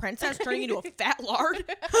pretty little princess turning into a fat lard?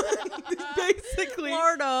 Basically.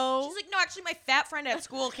 Lardo. She's like, no, actually, my fat friend at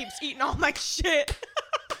school keeps eating all my shit.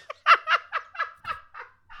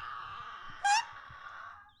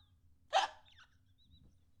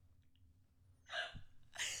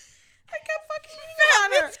 I kept fucking eating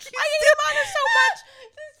on her. I ate on her so much.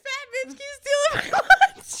 This fat bitch keeps stealing my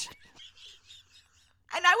lunch.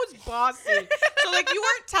 And I was bossy. So, you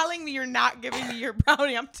weren't telling me you're not giving me your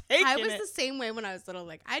brownie. I'm taking it. I was the same way when I was little.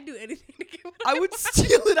 Like, I'd do anything to get what I would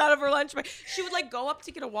steal it out of her lunch bag. She would like go up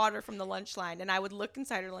to get a water from the lunch line, and I would look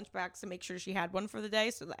inside her lunch bags to make sure she had one for the day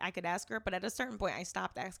so that I could ask her. But at a certain point, I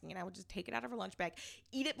stopped asking, and I would just take it out of her lunch bag,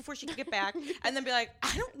 eat it before she could get back, and then be like,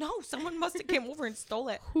 I don't know. Someone must have came over and stole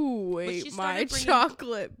it. Who ate my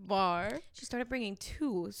chocolate bar? She started bringing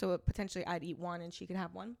 2, so potentially I'd eat 1 and she could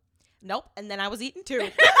have 1. Nope. And then I was eating 2.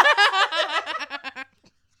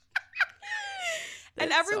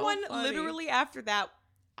 And everyone literally after that,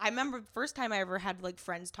 I remember the first time I ever had like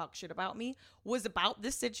friends talk shit about me was about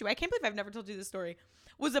this situation. I can't believe I've never told you this story.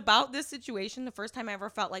 Was about this situation. The first time I ever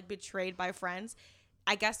felt like betrayed by friends.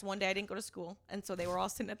 I guess one day I didn't go to school, and so they were all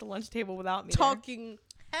sitting at the lunch table without me. Talking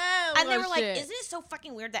hell and they were like, "Isn't it so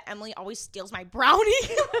fucking weird that Emily always steals my brownie?"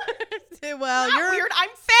 Well, you're weird. I'm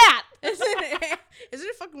fat. Isn't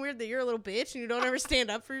it fucking weird that you're a little bitch and you don't ever stand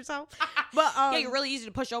up for yourself? But yeah, you're really easy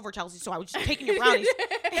to push over, Chelsea. So I was just taking your brownies,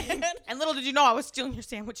 and little did you know I was stealing your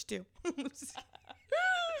sandwich too.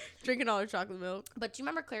 Drinking all her chocolate milk. But do you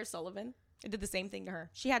remember Claire Sullivan? I did the same thing to her.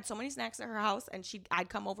 She had so many snacks at her house, and I'd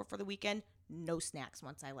come over for the weekend. No snacks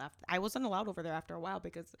once I left. I wasn't allowed over there after a while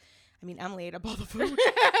because, I mean, Emily ate up all the food.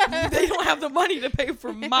 They don't have the money to pay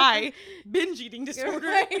for my binge eating disorder.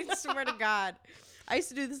 Right, swear to God. I used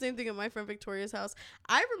to do the same thing at my friend Victoria's house.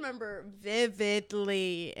 I remember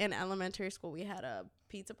vividly in elementary school, we had a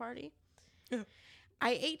pizza party.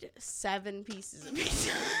 I ate 7 pieces of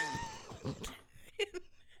pizza.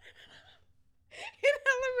 In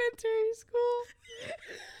elementary school.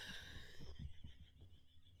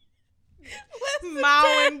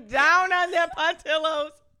 Mowing down on their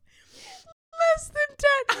patillos. Less than 10.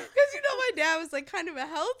 Because, you know, my dad was, like, kind of a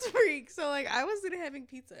health freak. So, like, I wasn't having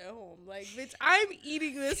pizza at home. Like, bitch, I'm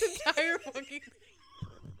eating this entire fucking thing.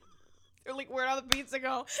 They're like, where'd all the pizza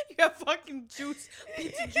go? You got fucking juice.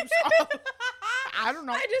 Pizza juice. I don't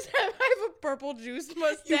know. I have a purple juice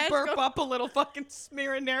mustache. You burp up a little fucking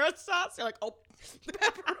marinara sauce. You're like, oh,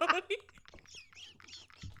 pepperoni.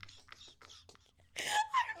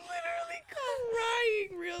 I'm literally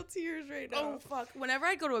crying real tears right now. Oh, fuck. Whenever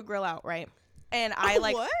I go to a grill out, right? And I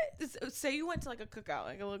like what? Say you went to like a cookout,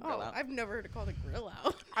 like a little grill out. I've never heard it called a grill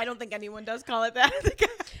out. I don't think anyone does call it that. It's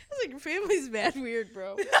like your family's mad weird,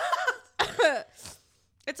 bro.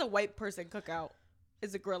 It's a white person cookout.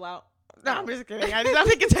 Is a grill out. No, I'm just kidding. I don't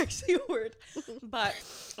think it's actually a word. But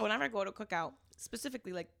whenever I go to cookout,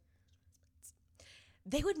 specifically like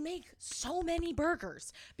they would make so many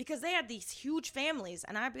burgers because they had these huge families,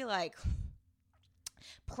 and I'd be like,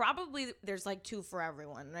 probably there's like 2 for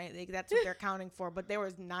everyone, right? Like, that's what they're counting for. But there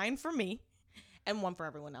was 9 for me and 1 for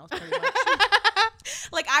everyone else, pretty much.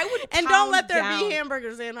 Like I would, and don't let there be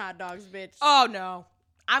hamburgers and hot dogs, bitch. Oh no,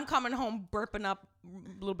 I'm coming home burping up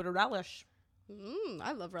a little bit of relish.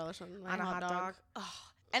 I love relish on a hot dog. Oh.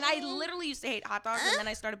 And I literally used to hate hot dogs, and then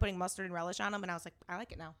I started putting mustard and relish on them, and I was like, I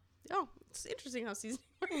like it now. Oh, it's interesting how seasoning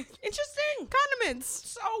works. Interesting.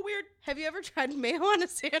 Condiments. So weird. Have you ever tried mayo on a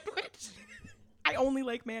sandwich? I only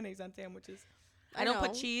like mayonnaise on sandwiches. I don't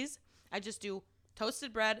put cheese. I just do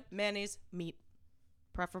toasted bread, mayonnaise, meat.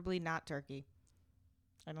 Preferably not turkey.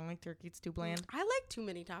 I don't like turkey. It's too bland. I like too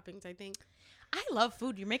many toppings, I think. I love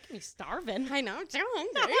food. You're making me starving. I know. I'm so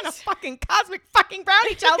hungry. I want a fucking cosmic fucking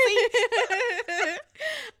brownie, Chelsea.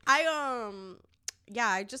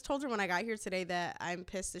 I just told her when I got here today that I'm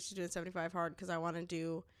pissed that she's doing 75 hard because I want to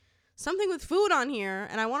do something with food on here,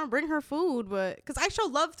 and I want to bring her food, but because I show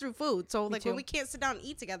love through food. So like when we can't sit down and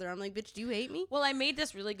eat together, I'm like, bitch, do you hate me? Well, I made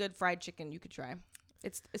this really good fried chicken you could try.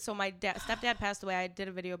 It's so my stepdad passed away. I did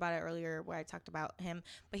a video about it earlier where I talked about him,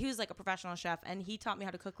 but he was like a professional chef, and he taught me how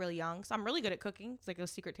to cook really young. So I'm really good at cooking. It's like a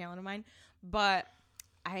secret talent of mine. But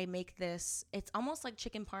I make this. It's almost like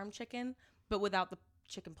chicken parm chicken, but without the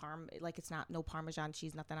chicken parm. Like it's no Parmesan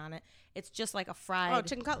cheese, nothing on it. It's just like a fried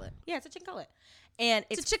chicken cutlet. Yeah, it's a chicken cutlet, and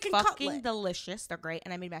it's a chicken fucking cutlet. Delicious. They're great,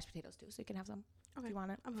 and I made mashed potatoes too, so you can have some if you want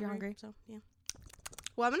it. If you're hungry. So yeah.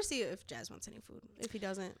 Well, I'm gonna see if Jazz wants any food. If he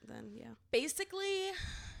doesn't, then yeah. Basically,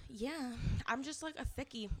 yeah. I'm just like a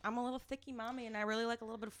thickie. I'm a little thickie mommy, and I really like a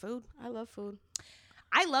little bit of food. I love food.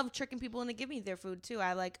 I love tricking people into giving me their food too.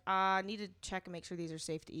 I like need to check and make sure these are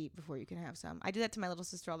safe to eat before you can have some. I do that to my little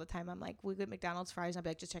sister all the time. I'm like, we get McDonald's fries. I'll be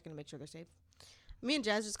like, just checking to make sure they're safe. Me and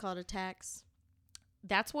Jazz just call it a tax.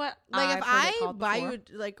 That's what like if I buy you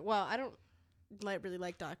I don't really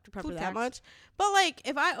like Dr. Pepper food that much, but like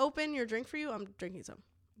if I open your drink for you, I'm drinking some.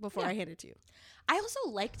 before I hand it to you. I also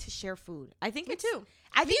like to share food. I think Me it's too.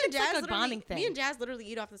 I think it's like a bonding thing. Me and Jazz literally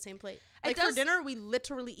eat off the same plate. Like for dinner, we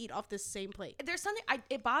literally eat off the same plate. There's something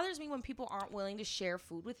it bothers me when people aren't willing to share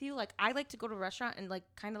food with you. Like I like to go to a restaurant and like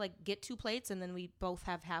kind of like get 2 plates and then we both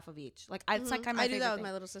have half of each. Like it's like kind of I do that with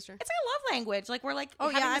my little sister. It's like a love language. Like we're like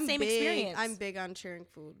having the same experience. I'm big on sharing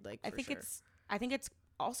food. Like I think it's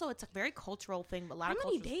also it's a very cultural thing, but a lot of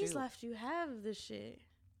cultures do. How many days left do you have of this shit?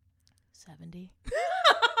 70.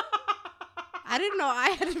 I didn't know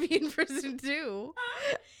I had to be in prison too.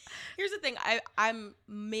 Here's the thing. I'm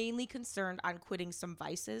mainly concerned on quitting some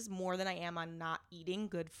vices more than I am on not eating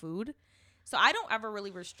good food. So I don't ever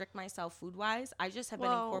really restrict myself food-wise. I just have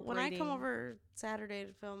been incorporating. When I come over Saturday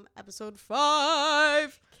to film episode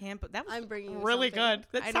 5. That was I'm bringing really something.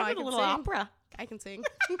 good. That sounded a little opera. I can sing.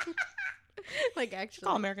 Like actually.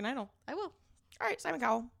 Call American Idol. I will. All right, Simon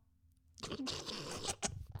Cowell.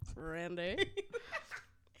 Randy.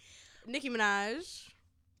 Nicki Minaj.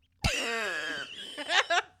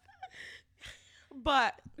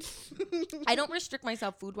 But I don't restrict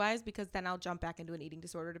myself food-wise because then I'll jump back into an eating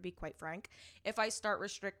disorder, to be quite frank. If I start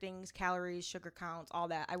restricting calories, sugar counts, all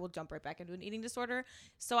that, I will jump right back into an eating disorder.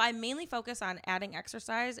 So I mainly focus on adding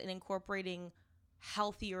exercise and incorporating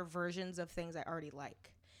healthier versions of things I already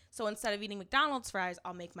like. So instead of eating McDonald's fries,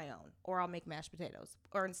 I'll make my own, or I'll make mashed potatoes.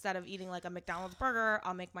 Or instead of eating like a McDonald's burger,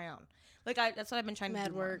 I'll make my own. Like that's what I've been trying to do.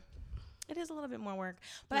 Mad work. It is a little bit more work,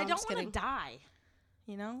 but I don't want to die.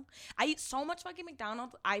 You know, I eat so much fucking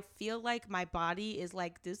McDonald's. I feel like my body is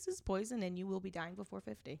like, this is poison, and you will be dying before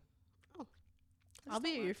 50. Oh, I'll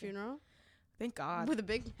be at your funeral. Thank God. With a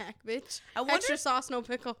Big Mac, bitch. Extra sauce, no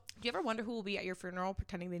pickle. Do you ever wonder who will be at your funeral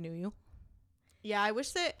pretending they knew you? Yeah, I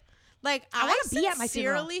wish that. Like, I want to be at my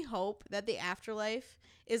funeral. Sincerely hope that the afterlife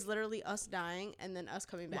is literally us dying and then us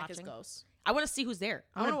coming back as ghosts. I want to see who's there.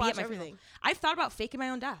 I want to watch everything. I've thought about faking my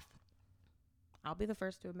own death. I'll be the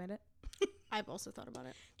first to admit it. I've also thought about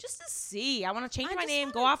it. Just to see. I want to change my name,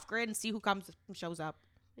 go off grid, and see who comes and shows up.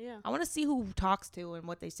 Yeah. I want to see who talks to and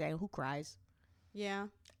what they say, who cries. Yeah.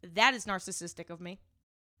 That is narcissistic of me.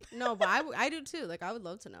 No, but I do too. Like, I would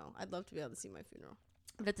love to know. I'd love to be able to see my funeral.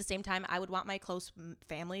 But at the same time, I would want my close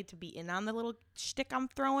family to be in on the little shtick I'm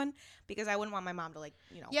throwing because I wouldn't want my mom to, like,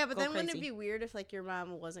 you know, yeah, but go then crazy. wouldn't it be weird if, like, your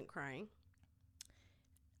mom wasn't crying?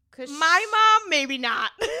 My mom, maybe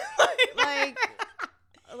not.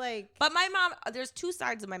 But my mom, there's 2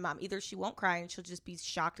 sides of my mom. Either she won't cry and she'll just be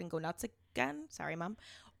shocked and go nuts again. Sorry, Mom.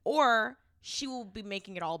 Or she will be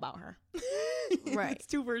making it all about her. Right. It's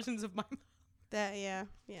 2 versions of my mom. Yeah.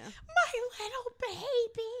 My little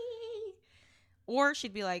baby. Or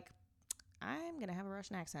she'd be like, I'm going to have a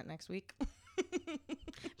Russian accent next week.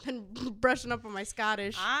 Been brushing up on my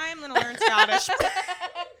Scottish. I'm going to learn Scottish.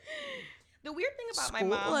 The weird thing about my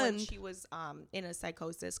mom when she was in a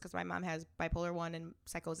psychosis, because my mom has bipolar 1 and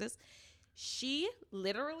psychosis, she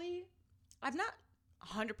literally, I'm not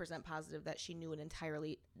 100% positive that she knew an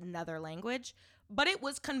entirely another language, but it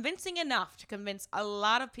was convincing enough to convince a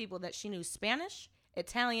lot of people that she knew Spanish,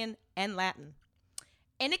 Italian, and Latin.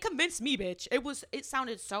 And it convinced me, bitch. It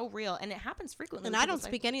sounded so real, and it happens frequently. And I don't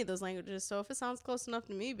speak any of those languages, so if it sounds close enough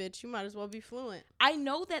to me, bitch, you might as well be fluent. I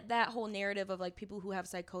know that whole narrative of, like, people who have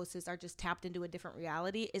psychosis are just tapped into a different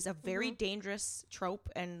reality is a very dangerous trope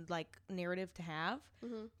and, like, narrative to have.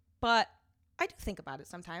 Mm-hmm. But I do think about it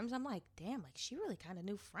sometimes. I'm like, damn, like, she really kind of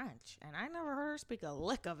knew French, and I never heard her speak a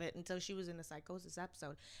lick of it until she was in the psychosis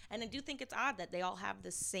episode. And I do think it's odd that they all have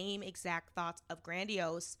the same exact thoughts of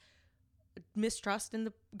grandiose mistrust in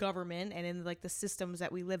the government and in, like, the systems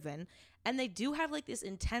that we live in, and they do have, like, this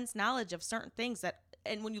intense knowledge of certain things that,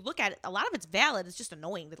 and when you look at it, a lot of it's valid. It's just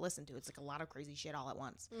annoying to listen to. It's like a lot of crazy shit all at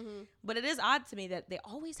once. Mm-hmm. But it is odd to me that they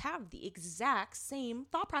always have the exact same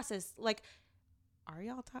thought process. Like, are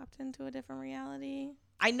y'all tapped into a different reality?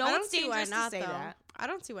 I know it's dangerous to say that. I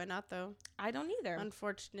don't see why not, though. I don't either.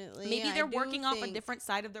 Unfortunately. Maybe they're working off a different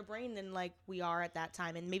side of their brain than, like, we are at that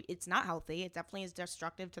time. And maybe it's not healthy. It definitely is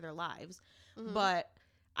destructive to their lives. Mm-hmm. But,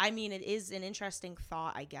 I mean, it is an interesting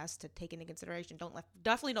thought, I guess, to take into consideration.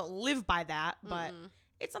 Definitely don't live by that, but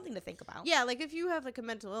it's something to think about. Yeah, like, if you have, like, a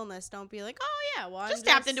mental illness, don't be like, oh, yeah, well, I'm just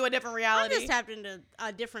tapped into a different reality. I'm just tapped into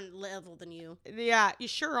a different level than you. Yeah, you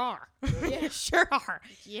sure are. Yeah. You sure are.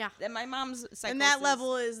 Yeah. And my mom's psychosis. And that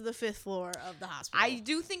level is the 5th floor of the hospital. I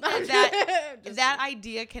do think that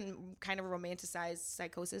idea can kind of romanticize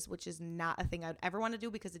psychosis, which is not a thing I'd ever want to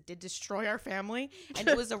do because it did destroy our family. And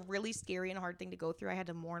it was a really scary and hard thing to go through. I had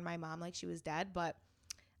to mourn my mom like she was dead, but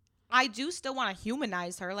I do still want to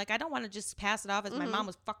humanize her. Like, I don't want to just pass it off as my mom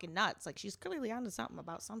was fucking nuts. Like, she's clearly onto something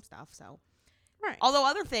about some stuff. So, right. Although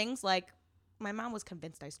other things, like my mom was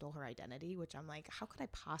convinced I stole her identity, which I'm like, how could I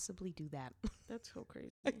possibly do that? That's so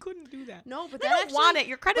crazy. I couldn't do that. No, but I don't want it.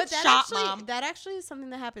 Your credit's shot, Mom. That actually is something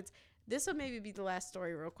that happens. This will maybe be the last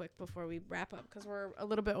story real quick before we wrap up, because we're a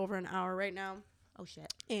little bit over an hour right now. Oh,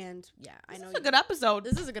 shit. And yeah, I know. This is a good episode.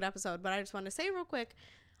 This is a good episode, but I just want to say real quick,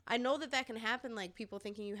 I know that can happen, like people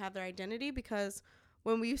thinking you have their identity, because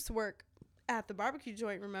when we used to work at the barbecue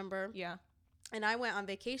joint, remember? Yeah. And I went on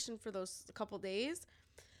vacation for those couple days.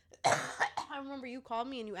 I remember you called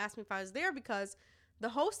me and you asked me if I was there because the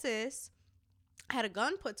hostess had a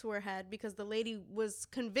gun put to her head because the lady was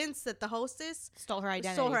convinced that the hostess stole her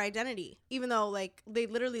identity, even though like they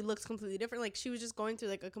literally looked completely different. Like she was just going through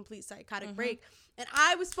like a complete psychotic break, and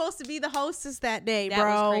I was supposed to be the hostess that day. That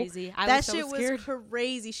was crazy. That shit was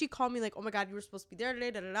crazy. She called me like, oh my God, you were supposed to be there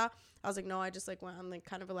today, da da da. I was like, no, I just like went on like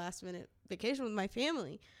kind of a last minute vacation with my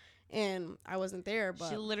family. And I wasn't there, but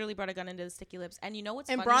she literally brought a gun into the sticky lips. And you know what's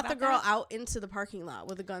and funny brought about the girl that? out into the parking lot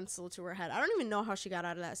with a gun still to her head. I don't even know how she got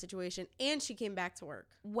out of that situation. And she came back to work.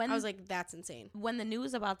 I was like, that's insane. When the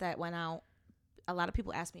news about that went out, a lot of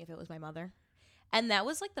people asked me if it was my mother. And that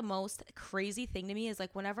was like the most crazy thing to me is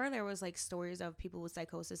like whenever there was like stories of people with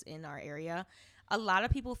psychosis in our area, a lot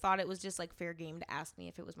of people thought it was just like fair game to ask me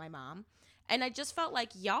if it was my mom. And I just felt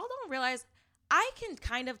like y'all don't realize I can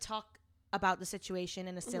kind of talk about the situation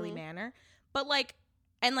in a silly manner. But like,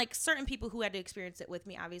 and like certain people who had to experience it with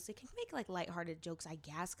me obviously can make like lighthearted jokes, I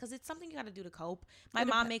guess, because it's something you got to do to cope. My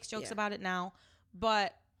mom makes jokes about it now,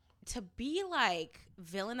 but to be like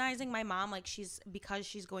villainizing my mom, like because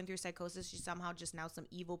she's going through psychosis, she's somehow just now some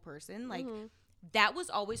evil person. Like that was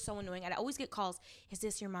always so annoying. I'd always get calls. Is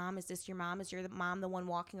this your mom? Is this your mom? Is your mom the one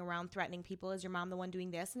walking around threatening people? Is your mom the one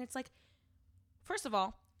doing this? And it's like, first of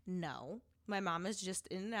all, no. My mom is just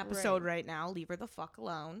in an episode right now. Leave her the fuck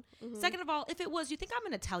alone. Second of all, if it was, you think I'm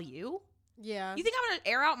going to tell you? Yeah. You think I'm going to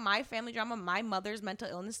air out my family drama, my mother's mental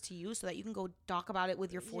illness to you so that you can go talk about it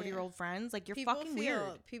with your 40-year-old friends? Like, you're fucking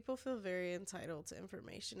weird. People feel very entitled to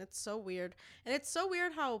information. It's so weird. And it's so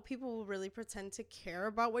weird how people will really pretend to care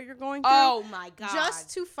about what you're going through. Oh, my God.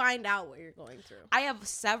 Just to find out what you're going through. I have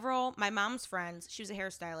my mom's friends. She was a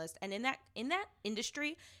hairstylist. And in that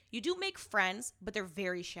industry, you do make friends, but they're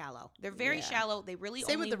very shallow. They're very shallow. They really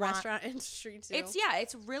Same only with the restaurant industry, too.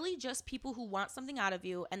 It's really just people who want something out of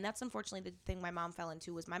you. And that's unfortunately the thing my mom fell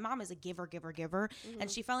into was my mom is a giver.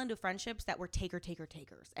 And she fell into friendships that were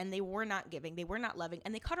takers. And they were not giving. They were not loving.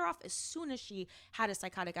 And they cut her off as soon as she had a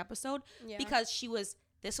psychotic episode because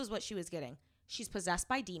this was what she was getting. She's possessed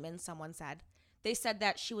by demons, someone said. They said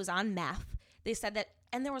that she was on meth. They said that,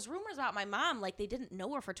 and there was rumors about my mom, like they didn't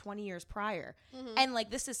know her for 20 years prior. And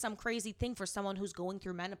like, this is some crazy thing for someone who's going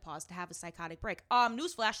through menopause to have a psychotic break.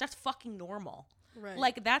 Newsflash, that's fucking normal. Right.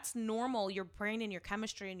 Like that's normal. Your brain and your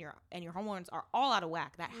chemistry and your hormones are all out of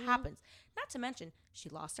whack. That happens. Not to mention, she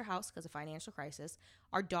lost her house because of financial crisis.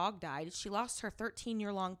 Our dog died. She lost her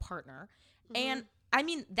 13-year-long partner. And I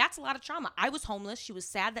mean, that's a lot of trauma. I was homeless. She was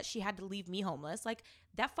sad that she had to leave me homeless. Like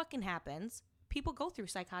that fucking happens. People go through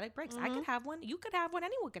psychotic breaks. I could have one. You could have one.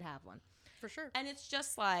 Anyone could have one. For sure. And it's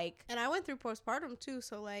just like... And I went through postpartum too,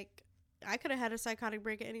 so like I could have had a psychotic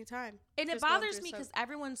break at any time. And it bothers me because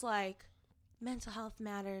everyone's like, mental health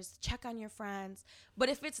matters. Check on your friends. But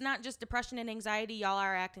if it's not just depression and anxiety, y'all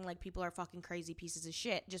are acting like people are fucking crazy pieces of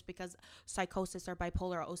shit just because psychosis or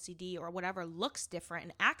bipolar or OCD or whatever looks different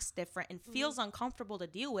and acts different and feels uncomfortable to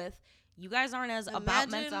deal with. You guys aren't as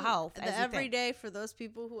about mental health as you every think. day for those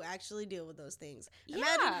people who actually deal with those things.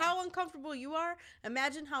 Imagine how uncomfortable you are.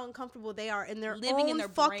 Imagine how uncomfortable they are in their living in their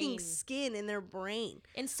fucking brain. Skin, in their brain.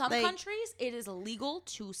 In some countries, it is illegal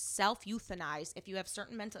to self-euthanize if you have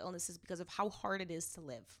certain mental illnesses because of how hard it is to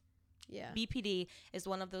live. Yeah. BPD is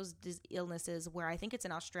one of those illnesses where I think it's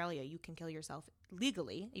in Australia. You can kill yourself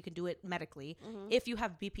legally. You can do it medically if you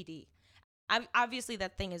have BPD. Obviously,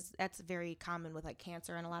 that's very common with like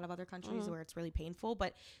cancer in a lot of other countries where it's really painful.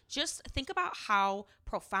 But just think about how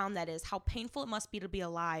profound that is, how painful it must be to be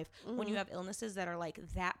alive when you have illnesses that are like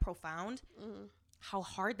that profound. How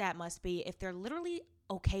hard that must be if they're literally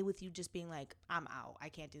okay with you just being like, I'm out. I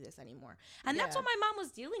can't do this anymore. And that's what my mom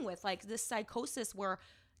was dealing with, like this psychosis where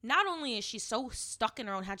not only is she so stuck in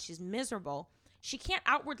her own head, she's miserable. She can't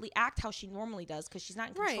outwardly act how she normally does because she's not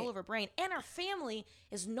in control of her brain. And her family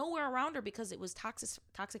is nowhere around her because it was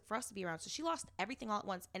toxic for us to be around. So she lost everything all at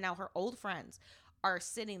once. And now her old friends are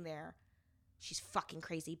sitting there. She's fucking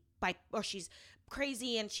crazy. Or she's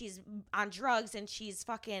crazy and she's on drugs and she's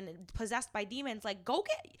fucking possessed by demons. Like, go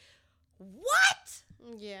get... What?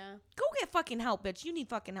 Yeah. Go get fucking help, bitch. You need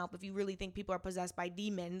fucking help if you really think people are possessed by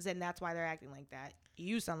demons and that's why they're acting like that.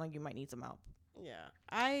 You sound like you might need some help. Yeah.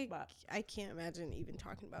 I can't imagine even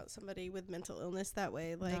talking about somebody with mental illness that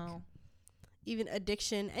way. Like, No. even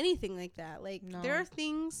addiction, anything like that. Like, there are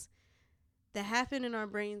things that happen in our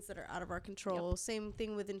brains that are out of our control. Yep. Same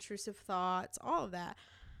thing with intrusive thoughts, all of that.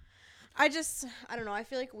 I don't know. I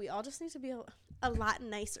feel like we all just need to be a lot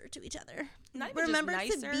nicer to each other. Remember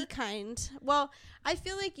to be kind. Well, I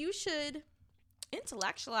feel like you should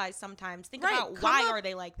intellectualize sometimes. Think about why are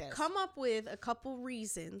they like this? Come up with a couple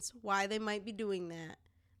reasons why they might be doing that.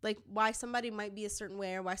 Like, why somebody might be a certain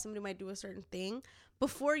way or why somebody might do a certain thing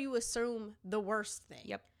before you assume the worst thing.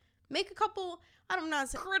 Yep. Make a couple, I'm not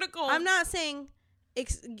saying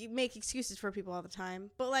make excuses for people all the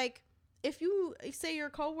time, but like, if you say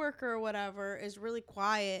your coworker or whatever is really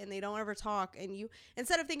quiet and they don't ever talk, and you,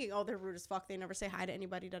 instead of thinking, oh, they're rude as fuck, they never say hi to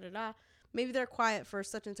anybody, maybe they're quiet for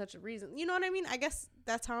such and such a reason. You know what I mean? I guess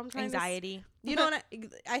that's how I'm trying anxiety. You know what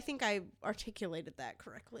I think I articulated that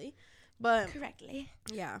correctly. But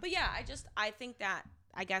yeah. But yeah, I think that,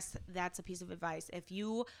 I guess that's a piece of advice. If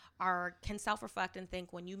you can self-reflect and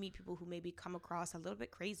think when you meet people who maybe come across a little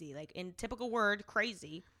bit crazy, like in typical word,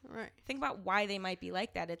 crazy, right? Think about why they might be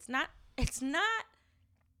like that. It's not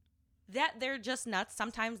that they're just nuts.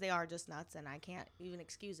 Sometimes they are just nuts, and I can't even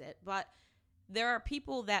excuse it. But there are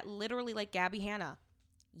people that literally, like Gabby Hanna.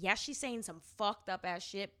 Yes, she's saying some fucked up ass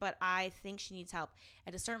shit, but I think she needs help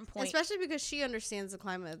at a certain point. Especially because she understands the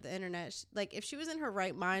climate of the internet. Like, if she was in her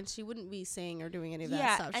right mind, she wouldn't be saying or doing any of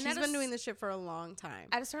that stuff. And she's been doing this shit for a long time.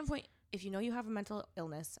 At a certain point, if you know you have a mental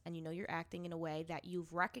illness and you know you're acting in a way that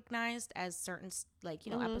you've recognized as certain, like,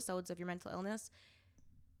 you know, episodes of your mental illness,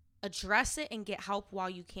 address it and get help while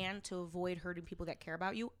you can to avoid hurting people that care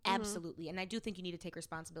about you. Absolutely. And I do think you need to take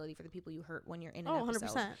responsibility for the people you hurt when you're in an episode.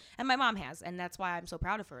 100%. And my mom has, and that's why I'm so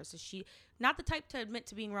proud of her. So she, not the type to admit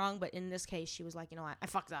to being wrong, but in this case, she was like, you know what, I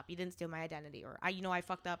fucked up. You didn't steal my identity. Or, I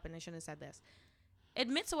fucked up and I shouldn't have said this.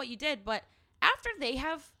 Admit to what you did. But after they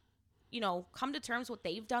have, you know, come to terms with what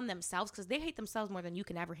they've done themselves, because they hate themselves more than you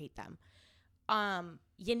can ever hate them.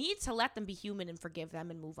 You need to let them be human and forgive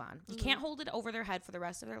them and move on. You can't hold it over their head for the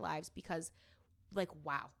rest of their lives because, like,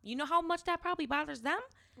 wow. You know how much that probably bothers them?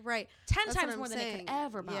 Right. 10 times more than it could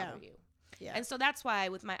ever bother you. Yeah. And so that's why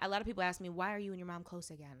a lot of people ask me, why are you and your mom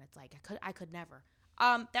close again? It's like, I could never.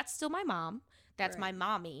 That's still my mom. That's my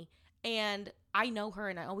mommy. And I know her,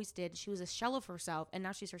 and I always did. She was a shell of herself, and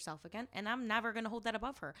now she's herself again. And I'm never going to hold that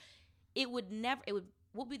above her. What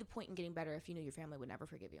would be the point in getting better if you knew your family would never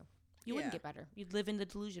forgive you? You wouldn't get better. You'd live in the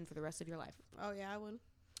delusion for the rest of your life. Oh, yeah, I would.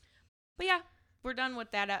 But yeah, we're done with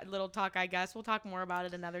that little talk, I guess. We'll talk more about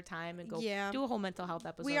it another time and do a whole mental health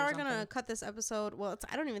episode. We are going to cut this episode. Well,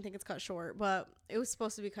 I don't even think it's cut short, but it was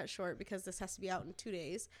supposed to be cut short because this has to be out in 2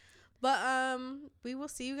 days. But we will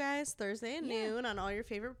see you guys Thursday at noon on all your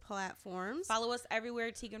favorite platforms. Follow us everywhere.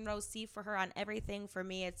 Tegan Rose C for her on everything. For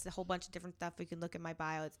me, it's a whole bunch of different stuff. You can look at my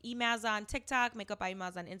bio. It's Emaza on TikTok, Makeup by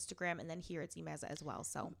Emaza on Instagram, and then here it's Emaza as well.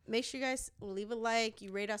 So make sure you guys leave a like.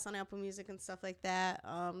 You rate us on Apple Music and stuff like that.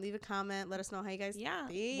 Leave a comment. Let us know how you guys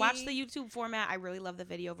think. Watch the YouTube format. I really love the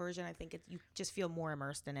video version. I think you just feel more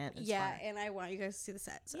immersed in it. It's fun. And I want you guys to see the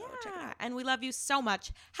set. So check it out. And we love you so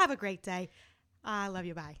much. Have a great day. I love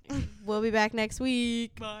you. Bye. We'll be back next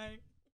week. Bye.